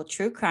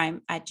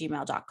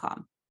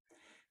terribletruecrime@gmail.com.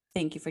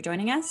 Thank you for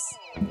joining us.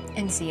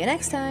 And see you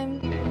next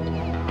time.